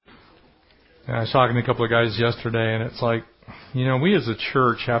And I was talking to a couple of guys yesterday, and it's like, we as a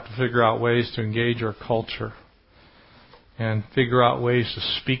church have to figure out ways to engage our culture and figure out ways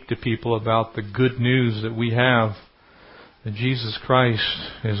to speak to people about the good news that we have, that Jesus Christ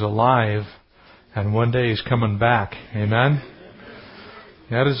is alive and one day He's coming back. Amen?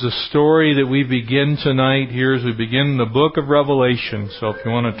 That is the story that we begin tonight here as we begin the book of Revelation. So if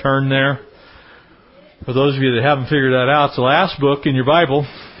you want to turn there, for those of you that haven't figured that out, it's the last book in your Bible.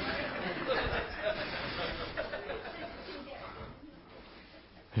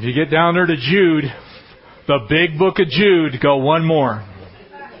 If you get down there to Jude, the big book of Jude, go one more.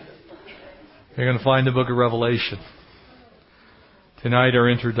 You're going to find the book of Revelation. Tonight, our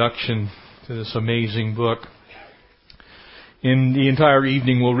introduction to this amazing book. In the entire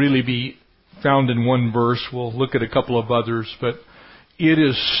evening will really be found in one verse. We'll look at a couple of others, but it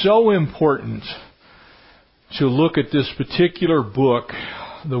is so important to look at this particular book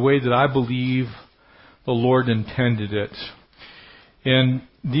the way that I believe the Lord intended it. And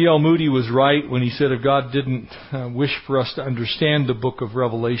D.L. Moody was right when he said if God didn't wish for us to understand the book of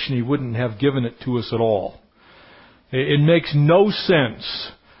Revelation, He wouldn't have given it to us at all. It makes no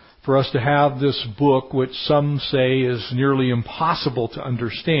sense for us to have this book, which some say is nearly impossible to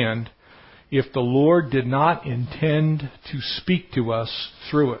understand, if the Lord did not intend to speak to us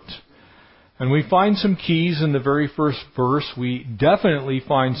through it. And we find some keys in the very first verse. We definitely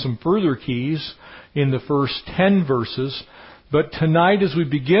find some further keys in the first 10 verses. But tonight, as we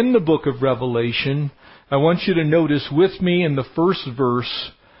begin the book of Revelation, I want you to notice with me in the first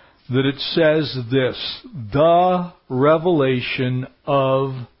verse that it says this: the revelation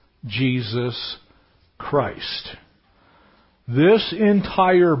of Jesus Christ. This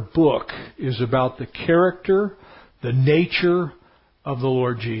entire book is about the character, the nature of the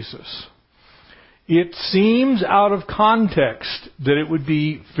Lord Jesus. It seems out of context that it would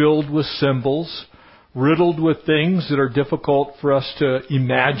be filled with symbols, riddled with things that are difficult for us to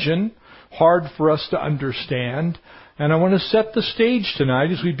imagine, hard for us to understand. And I want to set the stage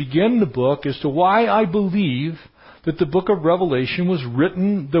tonight as we begin the book as to why I believe that the book of Revelation was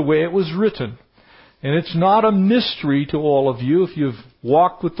written the way it was written. And it's not a mystery to all of you, if you've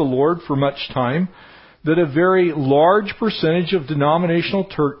walked with the Lord for much time, that a very large percentage of denominational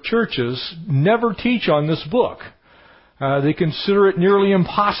churches never teach on this book. They consider it nearly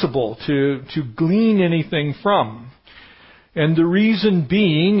impossible to glean anything from. And the reason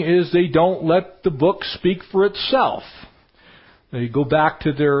being is they don't let the book speak for itself. They go back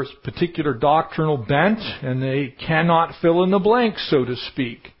to their particular doctrinal bent and they cannot fill in the blanks, so to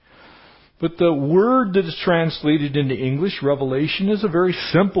speak. But the word that is translated into English, Revelation, is a very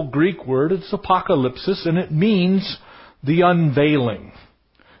simple Greek word. It's apocalypsis, and it means the unveiling.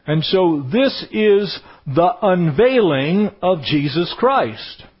 And so this is the unveiling of Jesus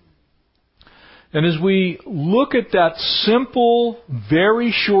Christ. And as we look at that simple,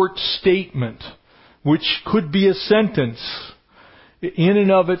 very short statement, which could be a sentence in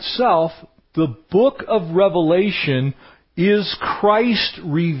and of itself, the book of Revelation is Christ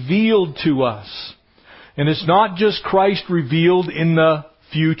revealed to us. And it's not just Christ revealed in the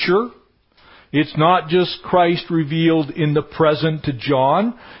future. It's not just Christ revealed in the present to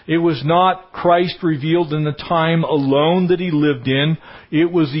John. It was not Christ revealed in the time alone that He lived in.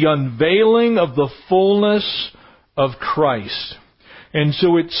 It was the unveiling of the fullness of Christ. And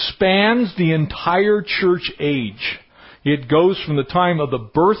so it spans the entire church age. It goes from the time of the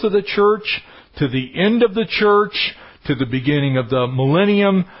birth of the church to the end of the church, to the beginning of the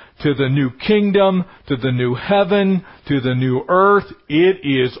millennium, to the new kingdom, to the new heaven, to the new earth. It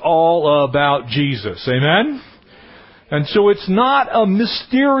is all about Jesus. Amen? And so it's not a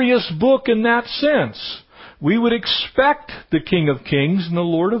mysterious book in that sense. We would expect the King of Kings and the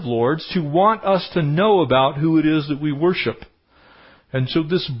Lord of Lords to want us to know about who it is that we worship. And so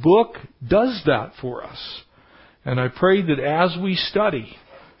this book does that for us. And I pray that as we study,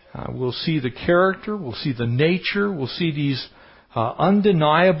 we'll see the character, we'll see the nature, we'll see these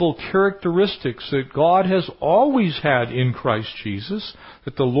undeniable characteristics that God has always had in Christ Jesus,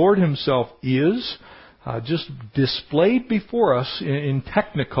 that the Lord Himself is, just displayed before us in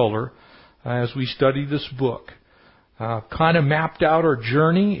technicolor as we study this book. Kind of mapped out our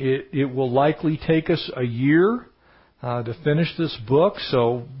journey. It will likely take us a year to finish this book,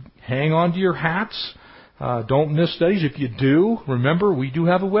 so hang on to your hats. Don't miss studies. If you do, remember, we do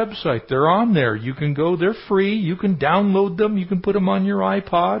have a website. They're on there. You can go. They're free. You can download them. You can put them on your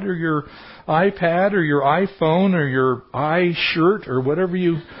iPod or your iPad or your iPhone or your iShirt or whatever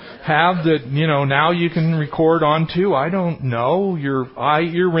you have that, now you can record onto. I don't know, your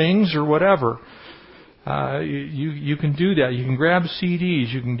earrings or whatever. You can do that. You can grab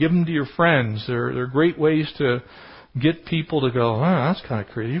CDs. You can give them to your friends. They're great ways to get people to go, that's kind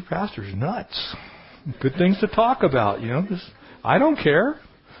of crazy. Your pastor's nuts. Good things to talk about, I don't care.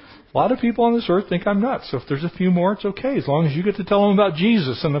 A lot of people on this earth think I'm nuts. So if there's a few more, it's okay, as long as you get to tell them about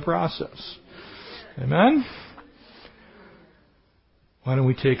Jesus in the process. Amen? Why don't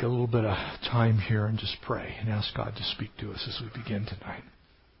we take a little bit of time here and just pray and ask God to speak to us as we begin tonight.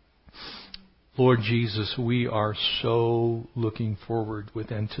 Lord Jesus, we are so looking forward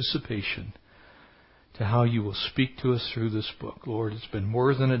with anticipation to how you will speak to us through this book. Lord, it's been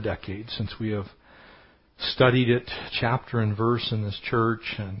more than a decade since we have studied it chapter and verse in this church.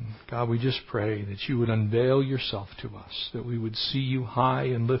 And God, we just pray that you would unveil yourself to us, that we would see you high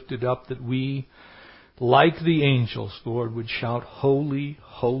and lifted up, that we, like the angels, Lord, would shout, holy,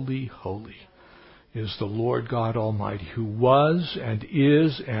 holy, holy is the Lord God Almighty, who was and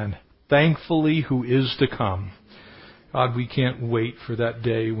is and thankfully who is to come. God, we can't wait for that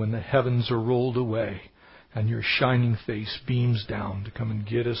day when the heavens are rolled away and your shining face beams down to come and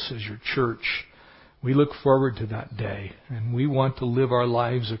get us as your church. We look forward to that day, and we want to live our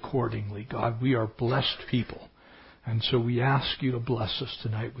lives accordingly. God, we are blessed people, and so we ask you to bless us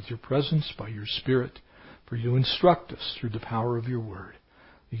tonight with your presence by your Spirit, for you to instruct us through the power of your word.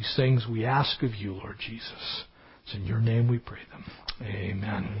 These things we ask of you, Lord Jesus. It's in your name we pray them.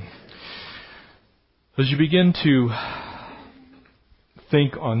 Amen. As you begin to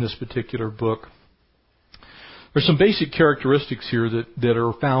think on this particular book, there's some basic characteristics here that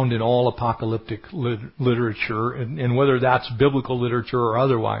are found in all apocalyptic literature, and whether that's biblical literature or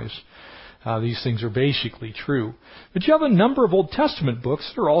otherwise, these things are basically true. But you have a number of Old Testament books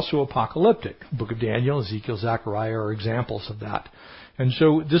that are also apocalyptic. The book of Daniel, Ezekiel, Zechariah are examples of that. And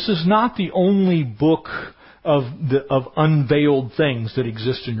so this is not the only book of unveiled things that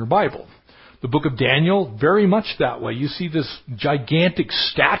exist in your Bible. The book of Daniel, very much that way. You see this gigantic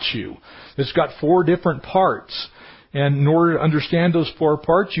statue that's got 4 different parts. And in order to understand those 4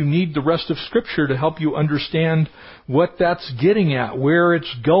 parts, you need the rest of Scripture to help you understand what that's getting at, where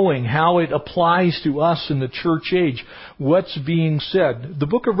it's going, how it applies to us in the church age, what's being said. The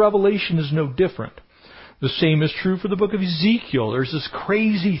book of Revelation is no different. The same is true for the book of Ezekiel. There's this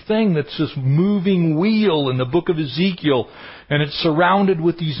crazy thing that's this moving wheel in the book of Ezekiel, and it's surrounded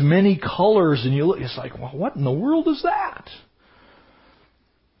with these many colors, and you look, it's like, well, what in the world is that?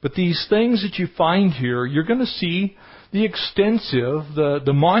 But these things that you find here, you're going to see the extensive,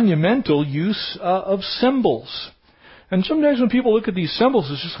 the monumental use of symbols. And sometimes when people look at these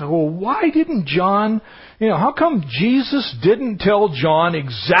symbols, it's just like, well, why didn't John, how come Jesus didn't tell John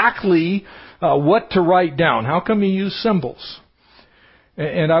exactly what to write down? How come he used symbols?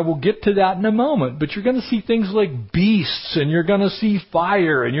 And I will get to that in a moment. But you're going to see things like beasts, and you're going to see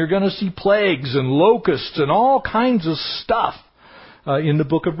fire, and you're going to see plagues and locusts and all kinds of stuff in the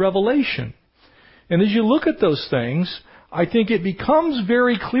book of Revelation. And as you look at those things, I think it becomes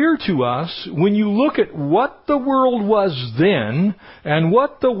very clear to us when you look at what the world was then and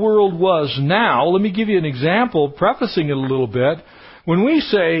what the world was now. Let me give you an example, prefacing it a little bit. When we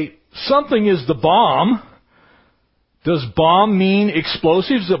say something is the bomb, does bomb mean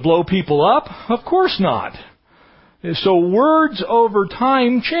explosives that blow people up? Of course not. So words over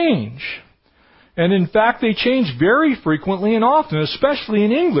time change. And in fact, they change very frequently and often, especially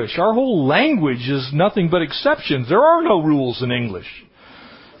in English. Our whole language is nothing but exceptions. There are no rules in English.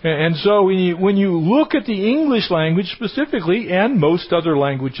 And so when you look at the English language specifically, and most other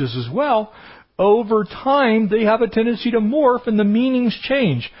languages as well, over time they have a tendency to morph and the meanings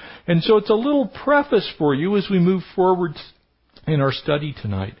change. And so it's a little preface for you as we move forward in our study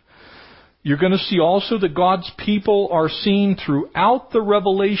tonight. You're going to see also that God's people are seen throughout the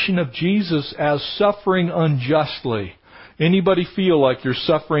revelation of Jesus as suffering unjustly. Anybody feel like you're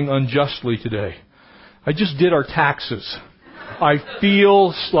suffering unjustly today? I just did our taxes. I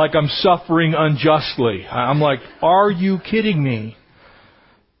feel like I'm suffering unjustly. I'm like, are you kidding me?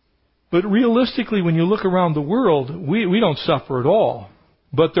 But realistically, when you look around the world, we don't suffer at all.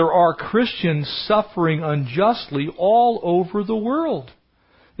 But there are Christians suffering unjustly all over the world.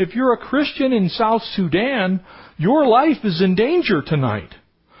 If you're a Christian in South Sudan, your life is in danger tonight.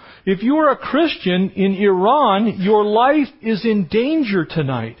 If you are a Christian in Iran, your life is in danger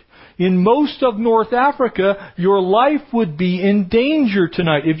tonight. In most of North Africa, your life would be in danger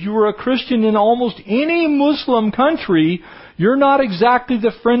tonight. If you were a Christian in almost any Muslim country, you're not exactly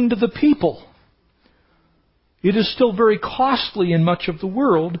the friend of the people. It is still very costly in much of the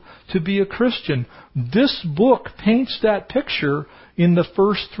world to be a Christian. This book paints that picture in the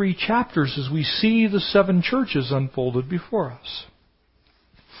first 3 chapters as we see the 7 churches unfolded before us.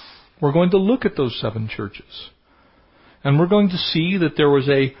 We're going to look at those 7 churches. And we're going to see that there was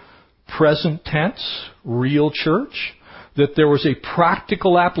a present tense, real church, that there was a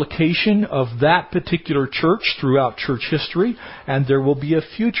practical application of that particular church throughout church history, and there will be a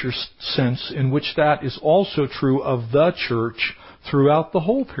future sense in which that is also true of the church throughout the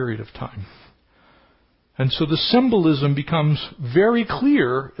whole period of time. And so the symbolism becomes very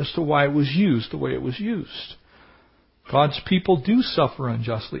clear as to why it was used the way it was used. God's people do suffer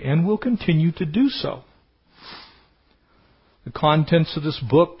unjustly and will continue to do so. The contents of this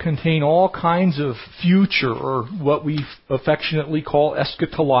book contain all kinds of future, or what we affectionately call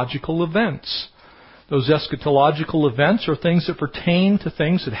eschatological events. Those eschatological events are things that pertain to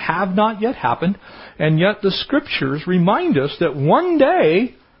things that have not yet happened, and yet the Scriptures remind us that one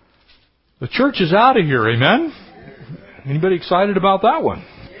day the church is out of here. Amen? Anybody excited about that one?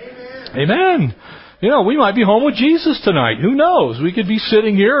 Amen. You know, we might be home with Jesus tonight. Who knows? We could be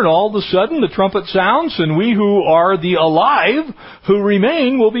sitting here and all of a sudden the trumpet sounds and we who are the alive, who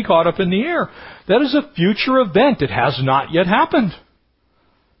remain, will be caught up in the air. That is a future event. It has not yet happened.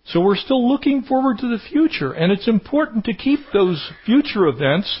 So we're still looking forward to the future. And it's important to keep those future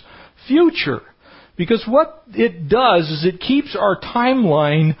events future. Because what it does is it keeps our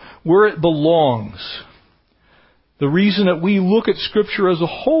timeline where it belongs. The reason that we look at Scripture as a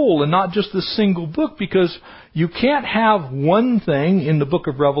whole and not just the single book, because you can't have one thing in the book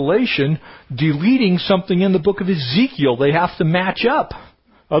of Revelation deleting something in the book of Ezekiel. They have to match up.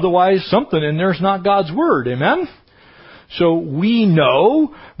 Otherwise, something in there is not God's Word. Amen? So we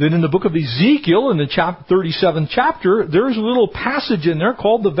know that in the book of Ezekiel, in the 37th chapter, there's a little passage in there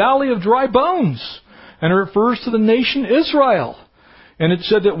called the Valley of Dry Bones. And it refers to the nation Israel. And it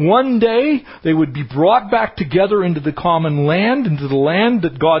said that one day they would be brought back together into the common land, into the land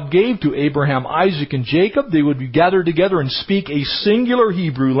that God gave to Abraham, Isaac, and Jacob. They would be gathered together and speak a singular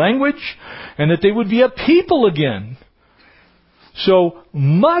Hebrew language, and that they would be a people again. So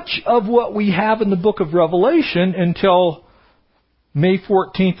much of what we have in the book of Revelation until May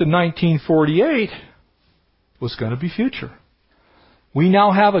 14th of 1948 was going to be future. We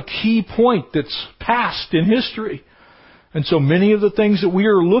now have a key point that's past in history. And so many of the things that we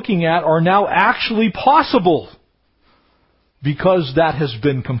are looking at are now actually possible because that has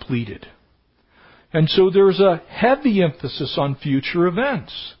been completed. And so there's a heavy emphasis on future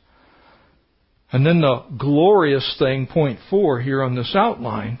events. And then the glorious thing, point 4 here on this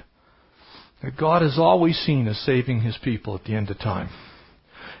outline, that God is always seen as saving His people at the end of time.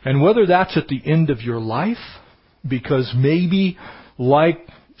 And whether that's at the end of your life, because maybe like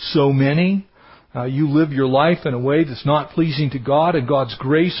so many, you live your life in a way that's not pleasing to God, and God's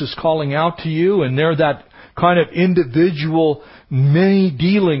grace is calling out to you, and there that kind of individual many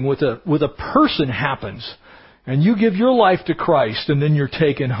dealing with a person happens. And you give your life to Christ and then you're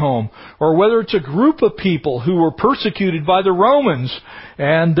taken home. Or whether it's a group of people who were persecuted by the Romans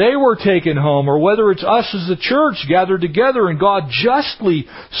and they were taken home. Or whether it's us as a church gathered together and God justly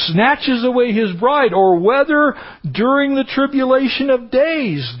snatches away His bride. Or whether during the tribulation of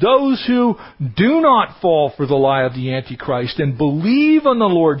days, those who do not fall for the lie of the Antichrist and believe on the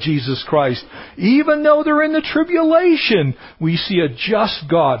Lord Jesus Christ, even though they're in the tribulation, we see a just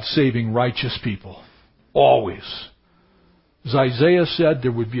God saving righteous people. Always. As Isaiah said,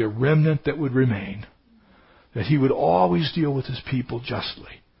 there would be a remnant that would remain. That He would always deal with His people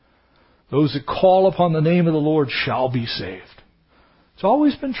justly. Those that call upon the name of the Lord shall be saved. It's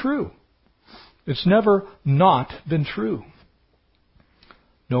always been true. It's never not been true.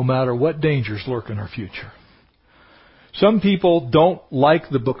 No matter what dangers lurk in our future. Some people don't like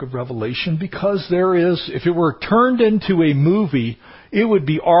the book of Revelation because there is, if it were turned into a movie, it would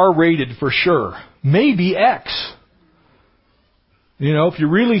be R-rated for sure. Maybe X. You know, if you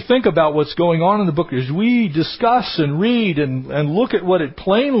really think about what's going on in the book, as we discuss and read and look at what it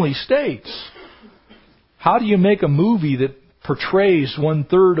plainly states, how do you make a movie that portrays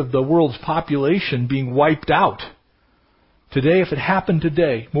 1/3 of the world's population being wiped out? Today, if it happened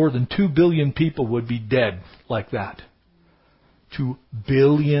today, more than 2 billion people would be dead like that. 2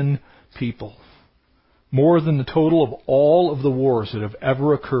 billion people. More than the total of all of the wars that have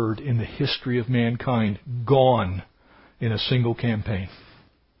ever occurred in the history of mankind, gone in a single campaign.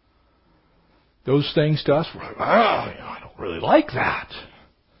 Those things to us, we're like, I don't really like that.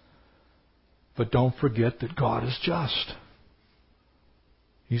 But don't forget that God is just.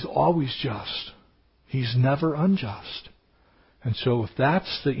 He's always just. He's never unjust. And so if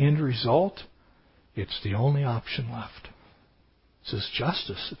that's the end result, it's the only option left. It's His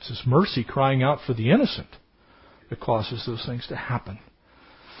justice. It's His mercy crying out for the innocent that causes those things to happen.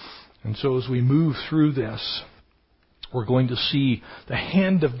 And so as we move through this, We're going to see the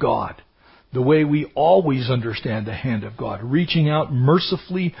hand of God, the way we always understand the hand of God, reaching out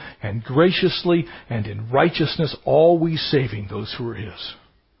mercifully and graciously and in righteousness, always saving those who are His.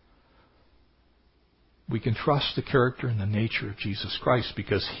 We can trust the character and the nature of Jesus Christ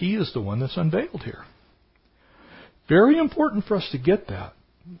because He is the one that's unveiled here. Very important for us to get that.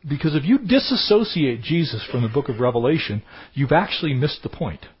 Because if you disassociate Jesus from the book of Revelation, you've actually missed the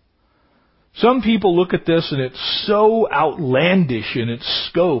point. Some people look at this and it's so outlandish in its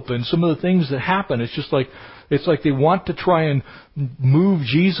scope and some of the things that happen, it's like they want to try and move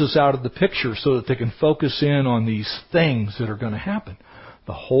Jesus out of the picture so that they can focus in on these things that are going to happen.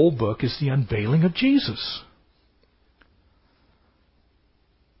 The whole book is the unveiling of Jesus.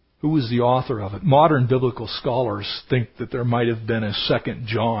 Who was the author of it? Modern biblical scholars think that there might have been a second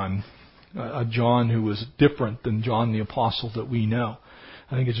John, a John who was different than John the Apostle that we know.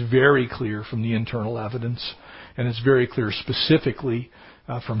 I think it's very clear from the internal evidence, and it's very clear specifically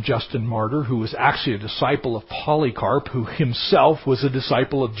from Justin Martyr, who was actually a disciple of Polycarp, who himself was a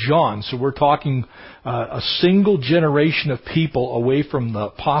disciple of John. So we're talking a single generation of people away from the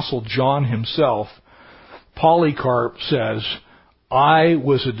Apostle John himself. Polycarp says, I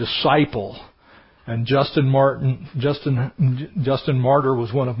was a disciple, and Justin Martyr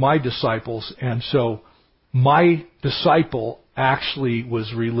was one of my disciples, and so my disciple actually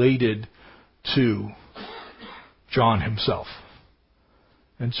was related to John himself.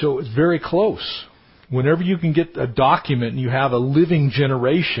 And so it's very close. Whenever you can get a document and you have a living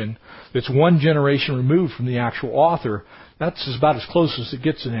generation that's one generation removed from the actual author, that's about as close as it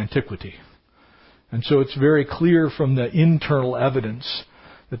gets in antiquity. And so it's very clear from the internal evidence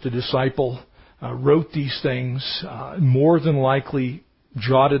that the disciple wrote these things, more than likely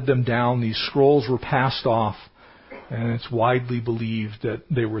jotted them down. These scrolls were passed off, and it's widely believed that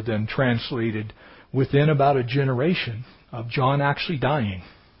they were then translated within about a generation of John actually dying.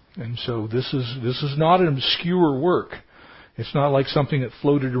 And so this is not an obscure work. It's not like something that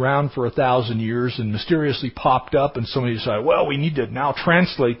floated around for 1,000 years and mysteriously popped up and somebody decided, well, we need to now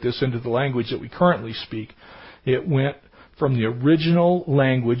translate this into the language that we currently speak. It went from the original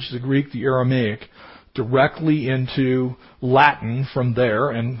language, the Greek, the Aramaic, directly into Latin from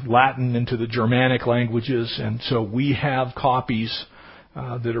there, and Latin into the Germanic languages. And so we have copies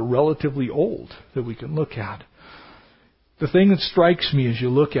that are relatively old that we can look at. The thing that strikes me as you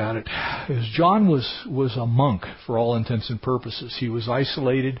look at it is John was a monk for all intents and purposes. He was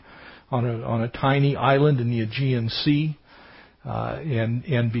isolated on a tiny island in the Aegean Sea,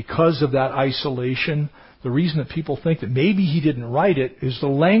 and because of that isolation, the reason that people think that maybe he didn't write it is the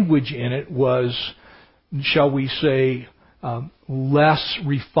language in it was, shall we say, less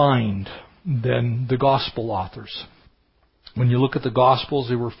refined than the gospel authors. When you look at the Gospels,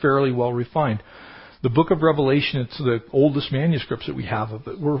 they were fairly well refined. The book of Revelation, it's the oldest manuscripts that we have of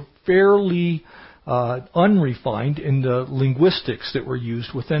it, were fairly unrefined in the linguistics that were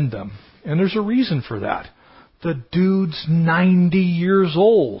used within them. And there's a reason for that. The dude's 90 years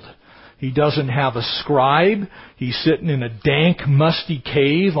old. He doesn't have a scribe. He's sitting in a dank, musty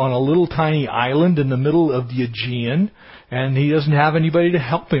cave on a little tiny island in the middle of the Aegean, and he doesn't have anybody to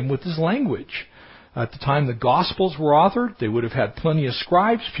help him with his language. At the time the Gospels were authored, they would have had plenty of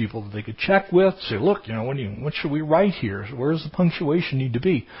scribes, people that they could check with, say, look, what should we write here? Where does the punctuation need to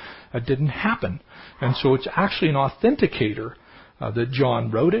be? That didn't happen. And so it's actually an authenticator that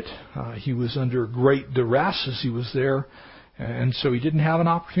John wrote it. He was under great duress as he was there, and so he didn't have an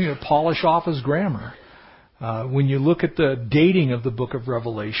opportunity to polish off his grammar. When you look at the dating of the book of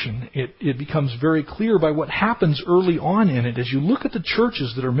Revelation, it becomes very clear by what happens early on in it. As you look at the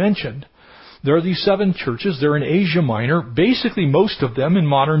churches that are mentioned, there are these 7 churches. They're in Asia Minor, basically most of them in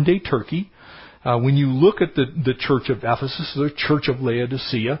modern-day Turkey. When you look at the church of Ephesus, the church of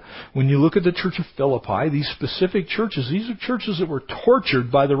Laodicea, when you look at the church of Philippi, these specific churches, these are churches that were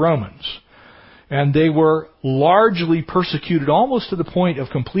tortured by the Romans. And they were largely persecuted almost to the point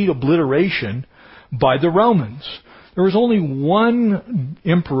of complete obliteration by the Romans. There was only one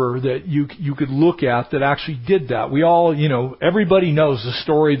emperor that you could look at that actually did that. We all, everybody knows the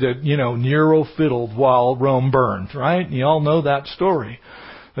story that, Nero fiddled while Rome burned, right? You all know that story.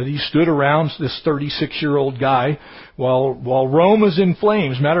 That he stood around, this 36-year-old guy, while Rome was in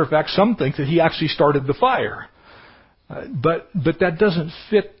flames. Matter of fact, some think that he actually started the fire. But that doesn't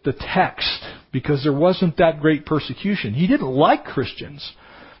fit the text, because there wasn't that great persecution. He didn't like Christians,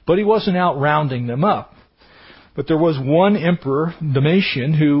 but he wasn't out rounding them up. But there was one emperor,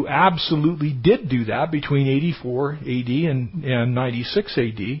 Domitian, who absolutely did do that between 84 AD and 96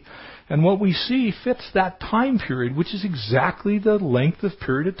 AD. And what we see fits that time period, which is exactly the length of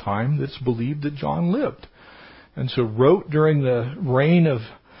period of time that's believed that John lived. and so wrote during the reign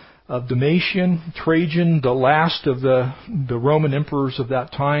of Domitian. Trajan, the last of the Roman emperors of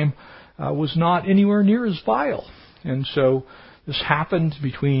that time, was not anywhere near as vile. And so this happened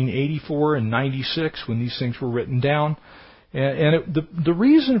between 84 and 96 when these things were written down. And the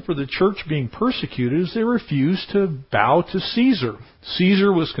reason for the church being persecuted is they refused to bow to Caesar.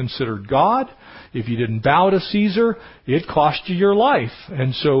 Caesar was considered God. If you didn't bow to Caesar, it cost you your life.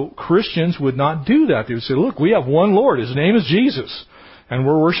 And so Christians would not do that. They would say, look, we have one Lord. His name is Jesus. And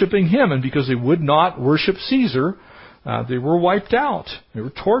we're worshiping Him. And because they would not worship Caesar, they were wiped out. They were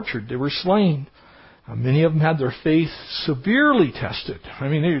tortured. They were slain. Many of them had their faith severely tested. I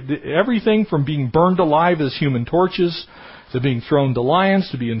mean, everything from being burned alive as human torches to being thrown to lions,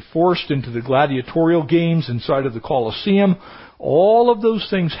 to being forced into the gladiatorial games inside of the Colosseum. All of those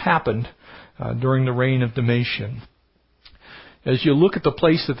things happened during the reign of Domitian. As you look at the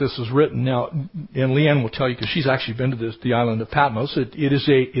place that this was written, now, and Leanne will tell you because she's actually been to the island of Patmos. It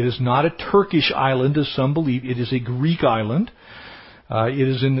is not a Turkish island as some believe. It is a Greek island. It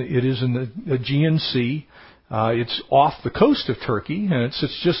is in the Aegean Sea. It's off the coast of Turkey, and it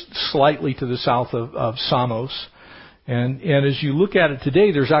sits just slightly to the south of Samos. And as you look at it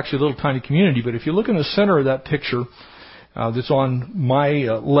today, there's actually a little tiny community. But if you look in the center of that picture, that's on my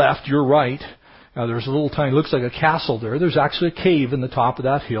left, your right, there's a little tiny, looks like a castle there. There's actually a cave in the top of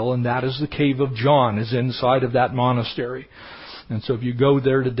that hill, and that is the Cave of John, is inside of that monastery. And so if you go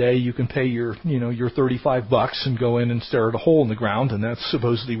there today, you can pay your $35 and go in and stare at a hole in the ground, and that's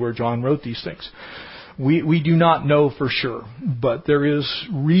supposedly where John wrote these things. We do not know for sure, but there is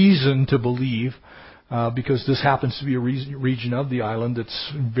reason to believe, because this happens to be a region of the island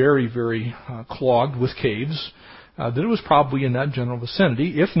that's very, very clogged with caves, that it was probably in that general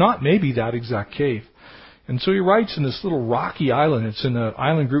vicinity, if not maybe that exact cave. And so he writes in this little rocky island. It's in an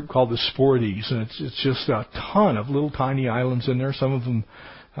island group called the Sporades, and it's just a ton of little tiny islands in there, some of them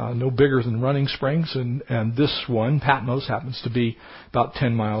no bigger than Running Springs, and this one, Patmos, happens to be about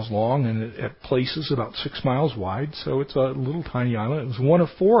 10 miles long and at places about 6 miles wide, so it's a little tiny island. It was one of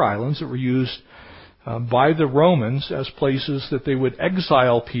 4 islands that were used by the Romans as places that they would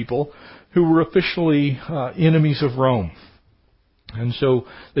exile people who were officially enemies of Rome. And so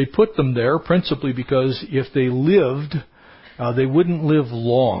they put them there principally because if they lived, they wouldn't live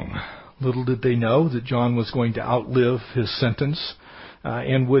long. Little did they know that John was going to outlive his sentence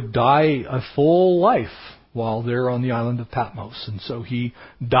and would die a full life while there on the island of Patmos. And so he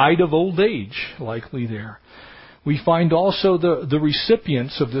died of old age, likely there. We find also the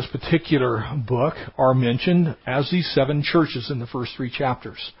recipients of this particular book are mentioned as these 7 churches in the first 3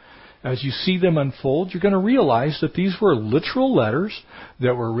 chapters. As you see them unfold, you're going to realize that these were literal letters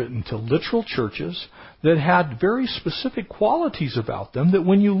that were written to literal churches that had very specific qualities about them that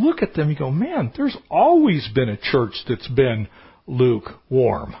when you look at them, you go, man, there's always been a church that's been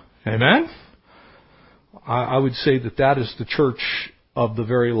lukewarm. Amen? I would say that is the church of the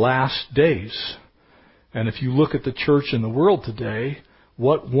very last days. And if you look at the church in the world today,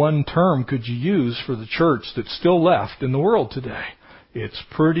 what one term could you use for the church that's still left in the world today? It's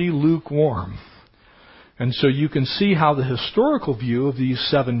pretty lukewarm. And so you can see how the historical view of these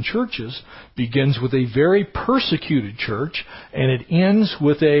 7 churches begins with a very persecuted church, and it ends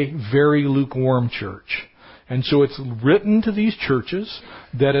with a very lukewarm church. And so it's written to these churches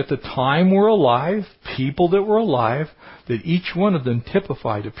that at the time were alive, people that were alive, that each one of them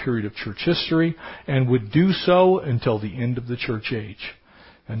typified a period of church history and would do so until the end of the church age.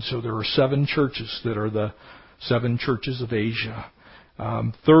 And so there are 7 churches that are the 7 churches of Asia.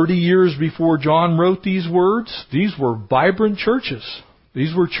 30 years before John wrote these words, these were vibrant churches.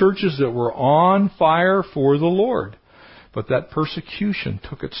 These were churches that were on fire for the Lord. But that persecution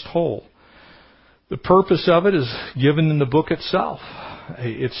took its toll. The purpose of it is given in the book itself.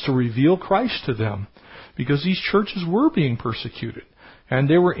 It's to reveal Christ to them, because these churches were being persecuted. And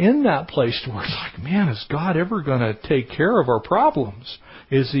they were in that place where it's like, man, is God ever going to take care of our problems?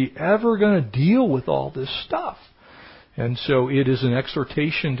 Is He ever going to deal with all this stuff? And so it is an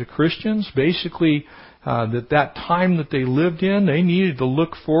exhortation to Christians, basically, that time that they lived in, they needed to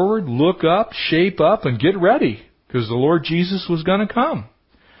look forward, look up, shape up, and get ready, because the Lord Jesus was going to come.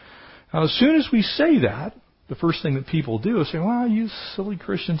 Now, as soon as we say that, the first thing that people do is say, well, you silly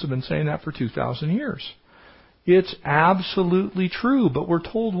Christians have been saying that for 2,000 years. It's absolutely true, but we're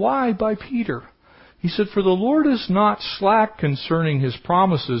told why by Peter. He said, for the Lord is not slack concerning His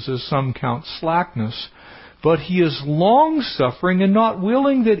promises, as some count slackness, but He is long-suffering and not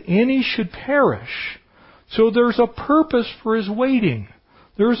willing that any should perish. So there's a purpose for His waiting.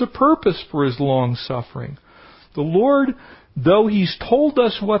 There's a purpose for His long-suffering. The Lord, though He's told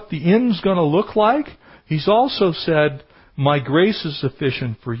us what the end's going to look like, He's also said, my grace is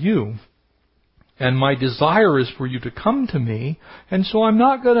sufficient for you, and my desire is for you to come to me, and so I'm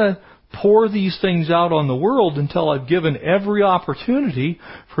not going to pour these things out on the world until I've given every opportunity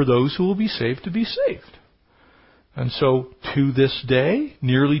for those who will be saved to be saved. And so, to this day,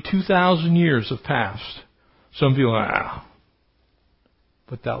 nearly 2,000 years have passed. Some people,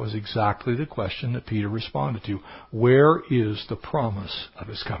 But that was exactly the question that Peter responded to. Where is the promise of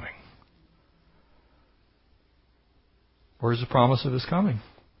His coming? Where's the promise of His coming?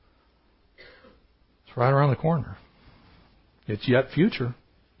 It's right around the corner. It's yet future.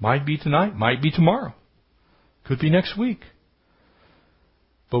 Might be tonight, might be tomorrow. Could be next week.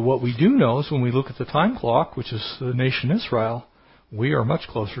 But what we do know is when we look at the time clock, which is the nation Israel, we are much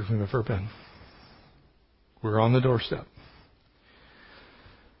closer than we've ever been. We're on the doorstep.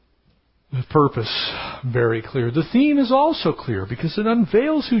 The purpose, very clear. The theme is also clear because it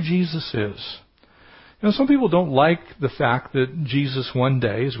unveils who Jesus is. You know, some people don't like the fact that Jesus one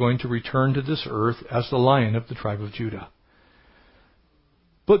day is going to return to this earth as the Lion of the tribe of Judah.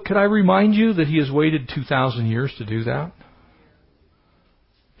 But could I remind you that He has waited 2,000 years to do that?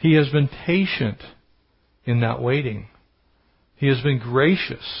 He has been patient in that waiting. He has been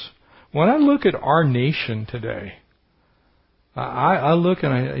gracious. When I look at our nation today, I look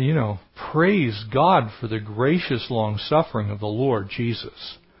and I praise God for the gracious long suffering of the Lord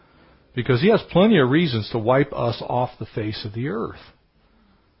Jesus. Because He has plenty of reasons to wipe us off the face of the earth.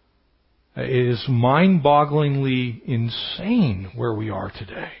 It is mind-bogglingly insane where we are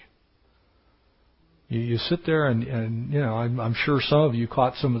today. You sit there and I'm sure some of you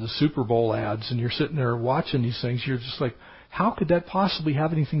caught some of the Super Bowl ads and you're sitting there watching these things. You're just like, how could that possibly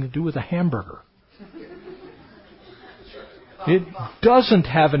have anything to do with a hamburger? It doesn't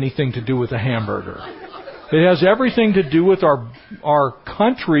have anything to do with a hamburger. It has everything to do with our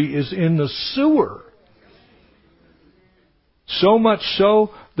country is in the sewer. So much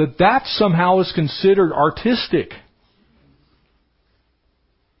so that somehow is considered artistic.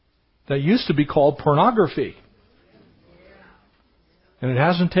 That used to be called pornography. And it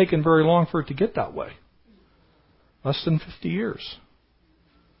hasn't taken very long for it to get that way. Less than 50 years.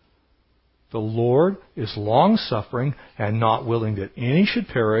 The Lord is long-suffering and not willing that any should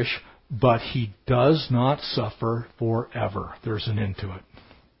perish, but He does not suffer forever. There's an end to it.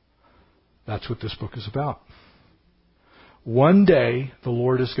 That's what this book is about. One day, the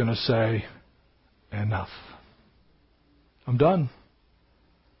Lord is going to say, enough. I'm done.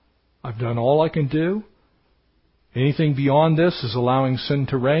 I've done all I can do. Anything beyond this is allowing sin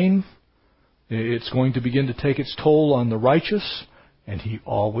to reign. It's going to begin to take its toll on the righteous. And He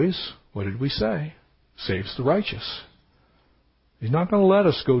always, what did we say? Saves the righteous. He's not going to let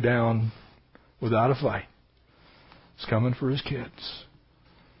us go down without a fight. It's coming for His kids.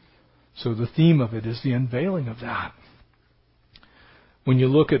 So the theme of it is the unveiling of that. When you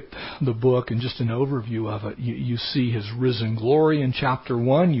look at the book and just an overview of it, you see His risen glory in chapter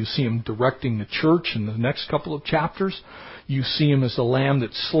 1. You see Him directing the church in the next couple of chapters. You see Him as the Lamb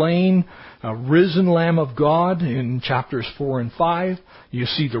that's slain, a risen Lamb of God in chapters 4 and 5. You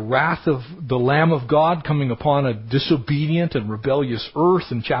see the wrath of the Lamb of God coming upon a disobedient and rebellious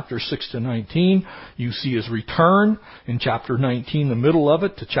earth in chapters 6 to 19. You see His return in chapter 19, the middle of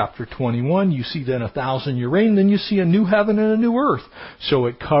it, to chapter 21. You see then 1,000-year reign. Then you see a new heaven and a new earth. So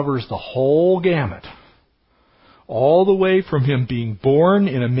it covers the whole gamut. All the way from Him being born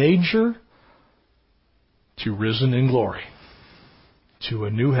in a manger to risen in glory. To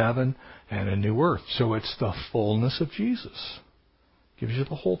a new heaven and a new earth. So it's the fullness of Jesus. Gives you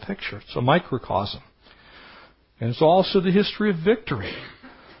the whole picture. It's a microcosm. And it's also the history of victory.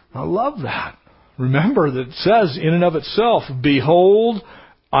 I love that. Remember that it says in and of itself, behold,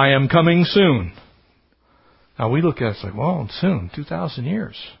 I am coming soon. Now we look at it, it's like, well, soon, 2,000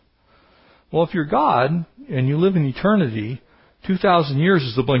 years. Well, if you're God and you live in eternity, 2,000 years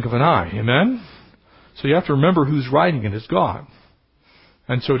is the blink of an eye. Amen? So you have to remember who's writing it. It's God.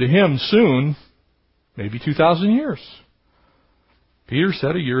 And so to Him, soon, maybe 2,000 years. Peter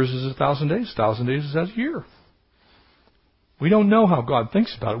said a year is 1,000 days. 1,000 days is as a year. We don't know how God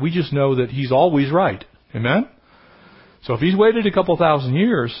thinks about it. We just know that He's always right. Amen? So if He's waited a couple thousand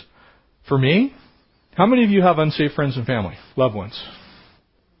years, for me, how many of you have unsaved friends and family, loved ones?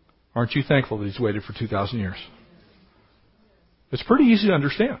 Aren't you thankful that He's waited for 2,000 years? It's pretty easy to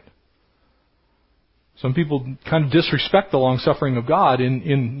understand. Some people kind of disrespect the long-suffering of God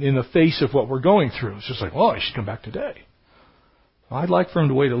in the face of what we're going through. It's just like, well, He should come back today. I'd like for Him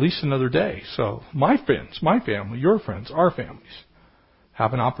to wait at least another day. So my friends, my family, your friends, our families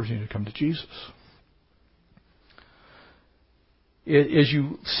have an opportunity to come to Jesus. As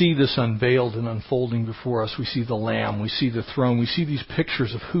you see this unveiled and unfolding before us, we see the Lamb, we see the throne, we see these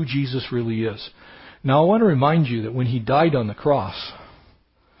pictures of who Jesus really is. Now I want to remind you that when He died on the cross,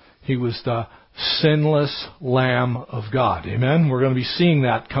 He was the sinless Lamb of God. Amen? We're going to be seeing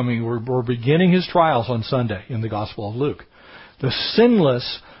that coming. We're beginning His trials on Sunday in the Gospel of Luke. The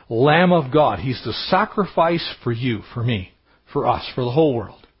sinless Lamb of God. He's the sacrifice for you, for me, for us, for the whole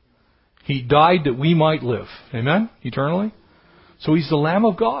world. He died that we might live. Amen? Eternally. So He's the Lamb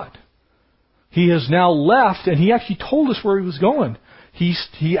of God. He has now left, and He actually told us where He was going.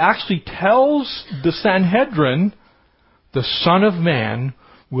 He actually tells the Sanhedrin, the Son of Man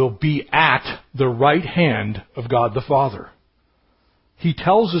will be at the right hand of God the Father. He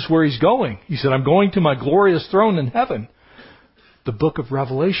tells us where He's going. He said, I'm going to my glorious throne in heaven. The book of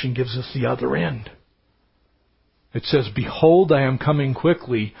Revelation gives us the other end. It says, behold, I am coming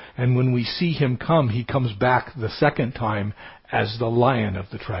quickly, and when we see Him come, He comes back the second time as the Lion of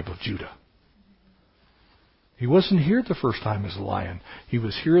the tribe of Judah. He wasn't here the first time as a lion. He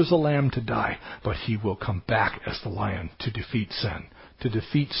was here as a lamb to die, but He will come back as the lion to defeat sin, to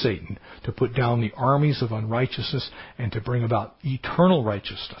defeat Satan, to put down the armies of unrighteousness, and to bring about eternal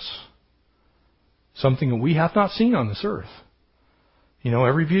righteousness. Something that we have not seen on this earth. You know,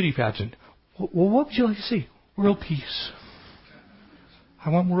 every beauty pageant. Well, what would you like to see? World peace. I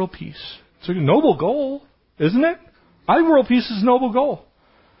want world peace. It's a noble goal, isn't it? I think world peace is a noble goal.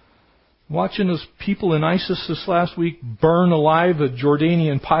 Watching those people in ISIS this last week burn alive a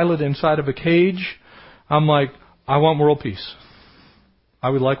Jordanian pilot inside of a cage, I'm like, I want world peace. I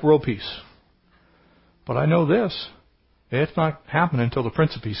would like world peace. But I know this. It's not happening until the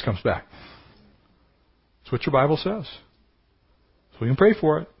Prince of Peace comes back. That's what your Bible says. So we can pray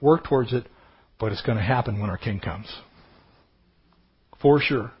for it, work towards it, but it's going to happen when our King comes. For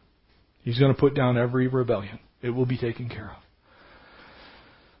sure. He's going to put down every rebellion. It will be taken care of.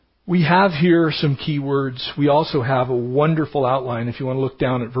 We have here some key words. We also have a wonderful outline. If you want to look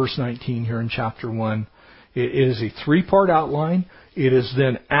down at verse 19 here in chapter 1. It is a 3-part outline. It is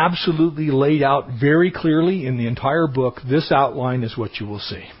then absolutely laid out very clearly in the entire book. This outline is what you will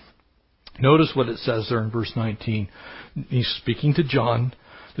see. Notice what it says there in verse 19. He's speaking to John.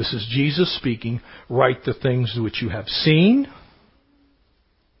 This is Jesus speaking. Write the things which you have seen,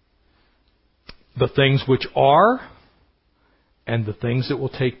 the things which are, and the things that will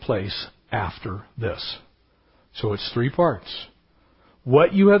take place after this. So it's 3 parts.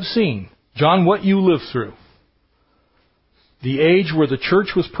 What you have seen. John, what you lived through. The age where the church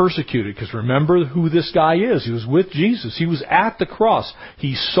was persecuted. Because remember who this guy is. He was with Jesus. He was at the cross.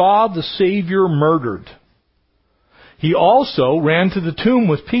 He saw the Savior murdered. He also ran to the tomb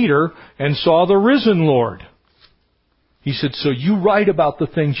with Peter and saw the risen Lord. He said, so you write about the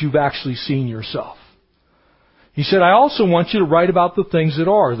things you've actually seen yourself. He said, I also want you to write about the things that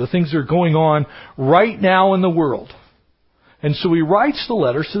are, the things that are going on right now in the world. And so he writes the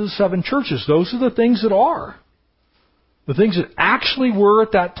letters to the 7 churches. Those are the things that are. The things that actually were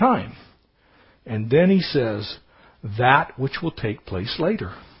at that time. And then he says, that which will take place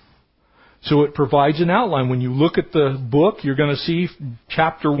later. So it provides an outline. When you look at the book, you're going to see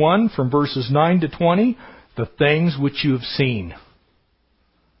chapter 1 from verses 9 to 20, the things which you have seen.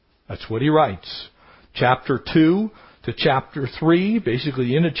 That's what he writes. Chapter 2 to chapter 3, basically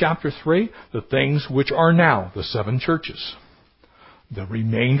the end of chapter 3, the things which are now, the 7 churches. The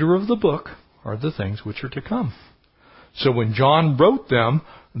remainder of the book are the things which are to come. So when John wrote them,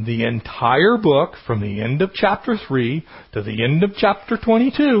 the entire book, from the end of chapter 3 to the end of chapter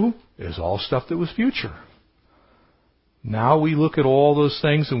 22, is all stuff that was future. Now we look at all those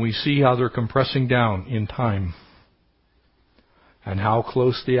things and we see how they're compressing down in time. And how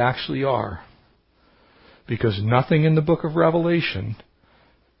close they actually are. Because nothing in the book of Revelation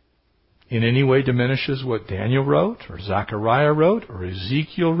in any way diminishes what Daniel wrote, or Zechariah wrote, or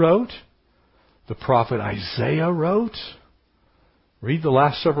Ezekiel wrote, the prophet Isaiah wrote. Read the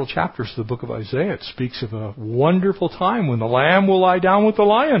last several chapters of the book of Isaiah. It speaks of a wonderful time when the lamb will lie down with the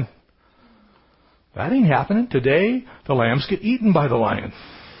lion. That ain't happening. Today, the lambs get eaten by the lion.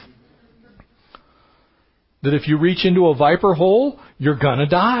 That if you reach into a viper hole, you're gonna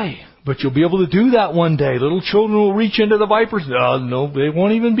die. But you'll be able to do that one day. Little children will reach into the vipers. No, they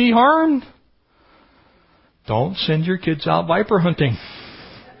won't even be harmed. Don't send your kids out viper hunting.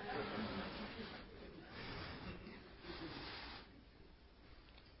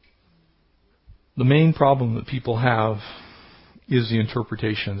 The main problem that people have is the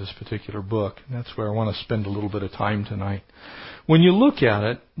interpretation of this particular book. And that's where I want to spend a little bit of time tonight. When you look at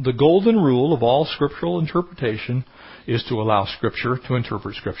it, the golden rule of all scriptural interpretation is to allow Scripture to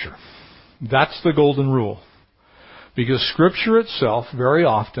interpret Scripture. That's the golden rule. Because Scripture itself very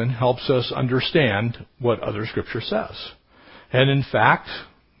often helps us understand what other Scripture says. And in fact,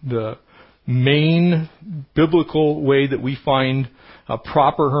 the main biblical way that we find a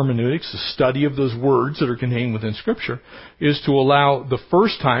proper hermeneutics, the study of those words that are contained within Scripture, is to allow the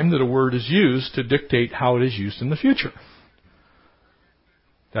first time that a word is used to dictate how it is used in the future.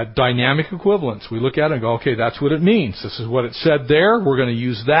 That dynamic equivalence. We look at it and go, okay, that's what it means. This is what it said there. We're going to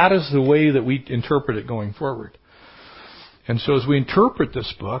use that as the way that we interpret it going forward. And so as we interpret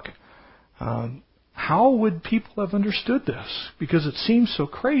this book, how would people have understood this? Because it seems so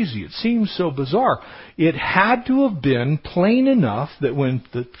crazy. It seems so bizarre. It had to have been plain enough that when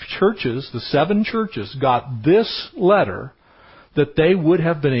the churches, the 7 churches, got this letter, that they would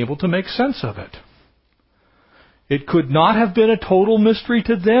have been able to make sense of it. It could not have been a total mystery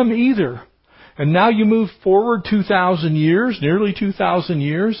to them either. And now you move forward 2,000 years, nearly 2,000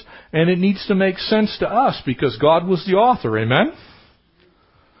 years, and it needs to make sense to us because God was the author. Amen?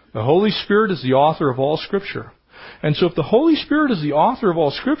 The Holy Spirit is the author of all Scripture. And so if the Holy Spirit is the author of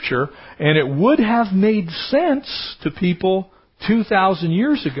all Scripture, and it would have made sense to people 2,000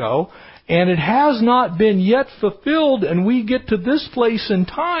 years ago, and it has not been yet fulfilled, and we get to this place in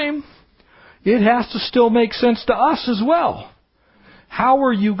time, it has to still make sense to us as well. How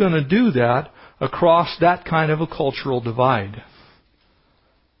are you going to do that across that kind of a cultural divide?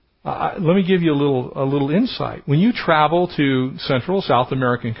 Let me give you a little insight. When you travel to Central, South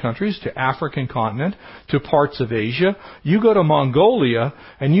American countries, to African continent, to parts of Asia, you go to Mongolia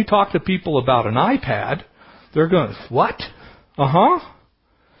and you talk to people about an iPad, they're going, what?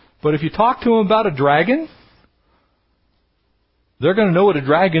 But if you talk to them about a dragon, they're going to know what a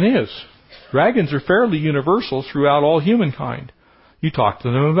dragon is. Dragons are fairly universal throughout all humankind. You talk to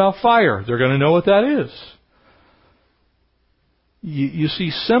them about fire, they're going to know what that is. You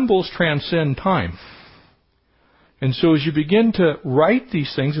see, symbols transcend time. And so as you begin to write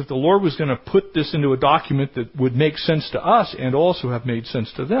these things, if the Lord was going to put this into a document that would make sense to us and also have made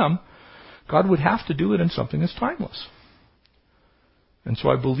sense to them, God would have to do it in something that's timeless. And so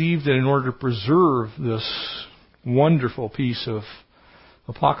I believe that in order to preserve this wonderful piece of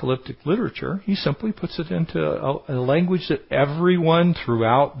apocalyptic literature, He simply puts it into a language that everyone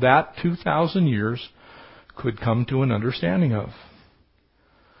throughout that 2,000 years could come to an understanding of.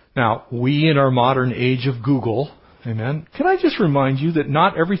 Now, we in our modern age of Google, amen, can I just remind you that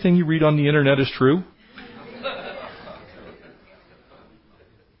not everything you read on the internet is true?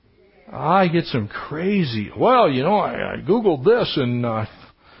 I get some crazy, well, I Googled this and,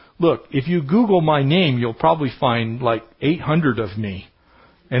 look, if you Google my name, you'll probably find like 800 of me.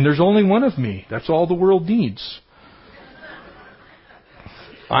 And there's only one of me. That's all the world needs.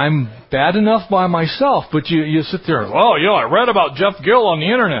 I'm bad enough by myself, but you sit there, I read about Jeff Gill on the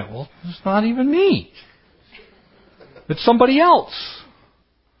internet. Well, it's not even me. It's somebody else.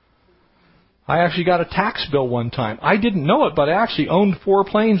 I actually got a tax bill one time. I didn't know it, but I actually owned 4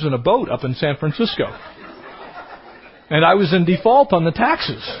 planes and a boat up in San Francisco. And I was in default on the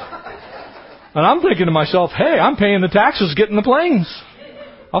taxes. And I'm thinking to myself, hey, I'm paying the taxes getting the planes.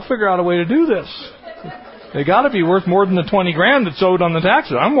 I'll figure out a way to do this. They got to be worth more than the $20,000 that's owed on the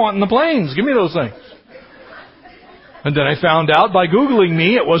taxes. I'm wanting the planes. Give me those things. And then I found out by Googling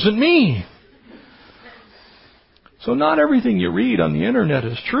me, it wasn't me. So not everything you read on the internet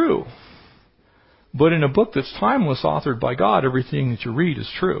is true. But in a book that's timeless, authored by God, everything that you read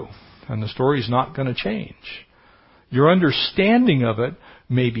is true. And the story's not going to change. Your understanding of it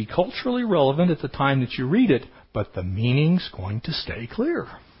may be culturally relevant at the time that you read it, but the meaning's going to stay clear.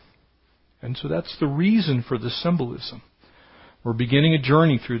 And so that's the reason for the symbolism. We're beginning a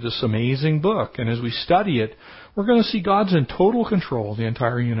journey through this amazing book. And as we study it, we're going to see God's in total control of the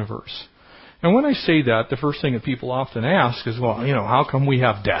entire universe. And when I say that, the first thing that people often ask is, well, how come we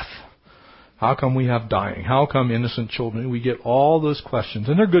have death? How come we have dying? How come innocent children? We get all those questions.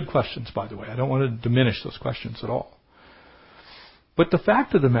 And they're good questions, by the way. I don't want to diminish those questions at all. But the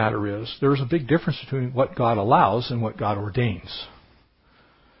fact of the matter is, there's a big difference between what God allows and what God ordains.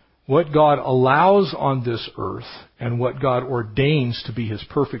 What God allows on this earth and what God ordains to be His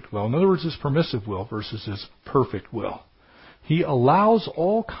perfect will. In other words, His permissive will versus His perfect will. He allows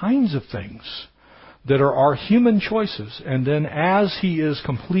all kinds of things that are our human choices. And then as He is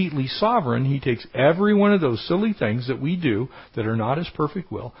completely sovereign, He takes every one of those silly things that we do that are not His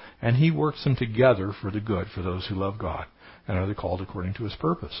perfect will, and He works them together for the good for those who love God and are called according to His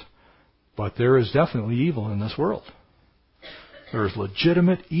purpose. But there is definitely evil in this world. There is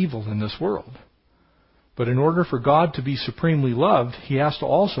legitimate evil in this world. But in order for God to be supremely loved, He has to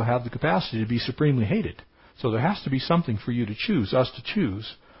also have the capacity to be supremely hated. So there has to be something for you to choose, us to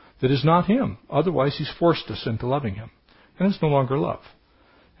choose, that is not Him. Otherwise, He's forced us into loving Him. And it's no longer love.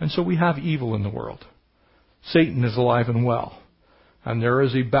 And so we have evil in the world. Satan is alive and well. And there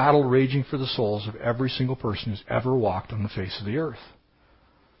is a battle raging for the souls of every single person who's ever walked on the face of the earth.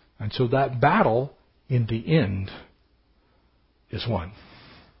 And so that battle, in the end, is won.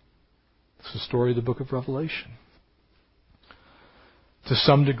 It's the story of the book of Revelation. To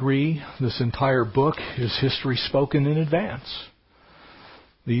some degree, this entire book is history spoken in advance.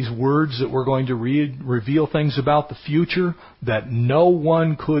 These words that we're going to read reveal things about the future that no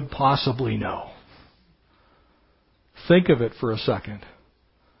one could possibly know. Think of it for a second.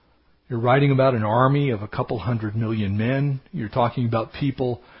 You're writing about an army of a couple 100 million men. You're talking about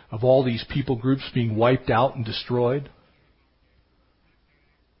people of all these people groups being wiped out and destroyed.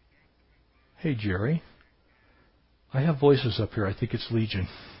 Hey, Jerry. I have voices up here. I think it's Legion.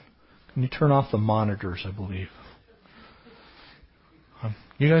 Can you turn off the monitors, I believe?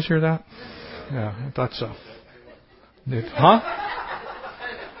 You guys hear that? Yeah, I thought so. Huh?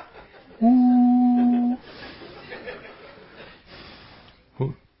 Ooh.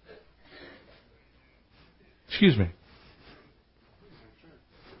 Who? Excuse me.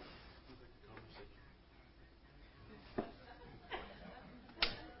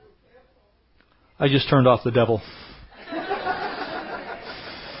 I just turned off the devil.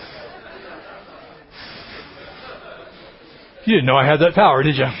 You didn't know I had that power,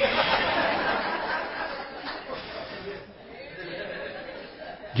 did you?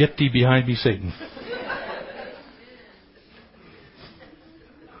 Get thee behind me, Satan.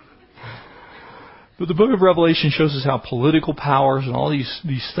 But the book of Revelation shows us how political powers and all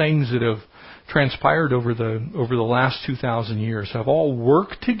these things that have transpired over the last 2,000 years have all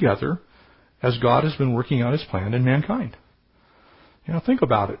worked together as God has been working out His plan in mankind. Think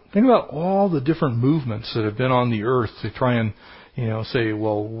about it. Think about all the different movements that have been on the earth to try and, say,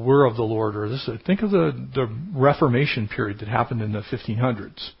 well, we're of the Lord or this. Think of the Reformation period that happened in the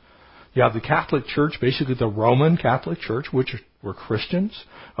 1500s. You have the Catholic Church, basically the Roman Catholic Church, which were Christians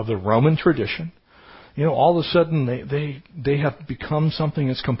of the Roman tradition. All of a sudden they have become something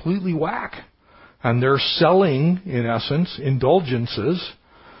that's completely whack. And they're selling, in essence, indulgences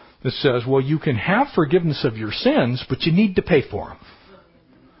that says, well, you can have forgiveness of your sins, but you need to pay for them.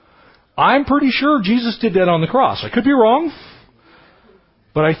 I'm pretty sure Jesus did that on the cross. I could be wrong,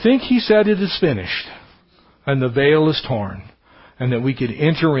 but I think He said it is finished, and the veil is torn, and that we could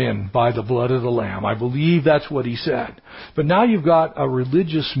enter in by the blood of the Lamb. I believe that's what He said. But now you've got a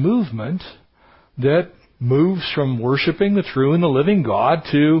religious movement that moves from worshiping the true and the living God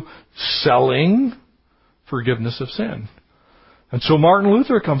to selling forgiveness of sin. And so Martin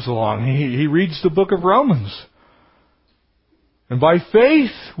Luther comes along. He reads the book of Romans. And by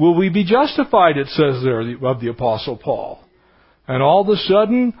faith will we be justified, it says there, of the Apostle Paul. And all of a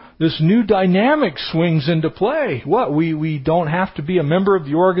sudden, this new dynamic swings into play. What? We don't have to be a member of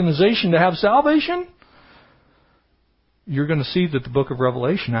the organization to have salvation? You're going to see that the book of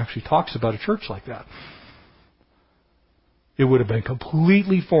Revelation actually talks about a church like that. It would have been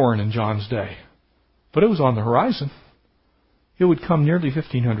completely foreign in John's day. But it was on the horizon. It would come nearly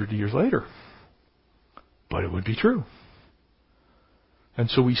 1,500 years later. But it would be true. And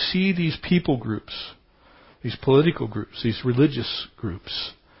so we see these people groups, these political groups, these religious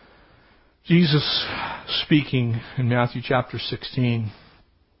groups. Jesus speaking in Matthew chapter 16,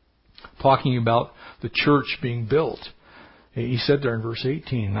 talking about the church being built. He said there in verse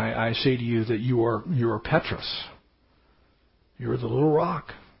 18, I say to you that you are Petrus. You're the little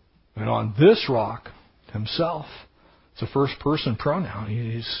rock. And on this rock, Himself, it's a first person pronoun.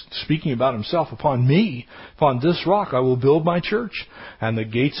 He's speaking about Himself. Upon me, upon this rock, I will build my church, and the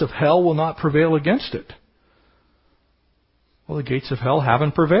gates of hell will not prevail against it. Well, the gates of hell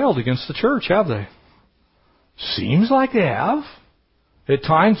haven't prevailed against the church, have they? Seems like they have. At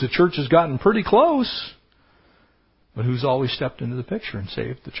times, the church has gotten pretty close. But who's always stepped into the picture and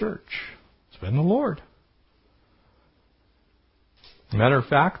saved the church? It's been the Lord. As a matter of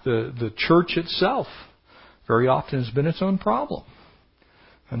fact, the church itself very often has been its own problem.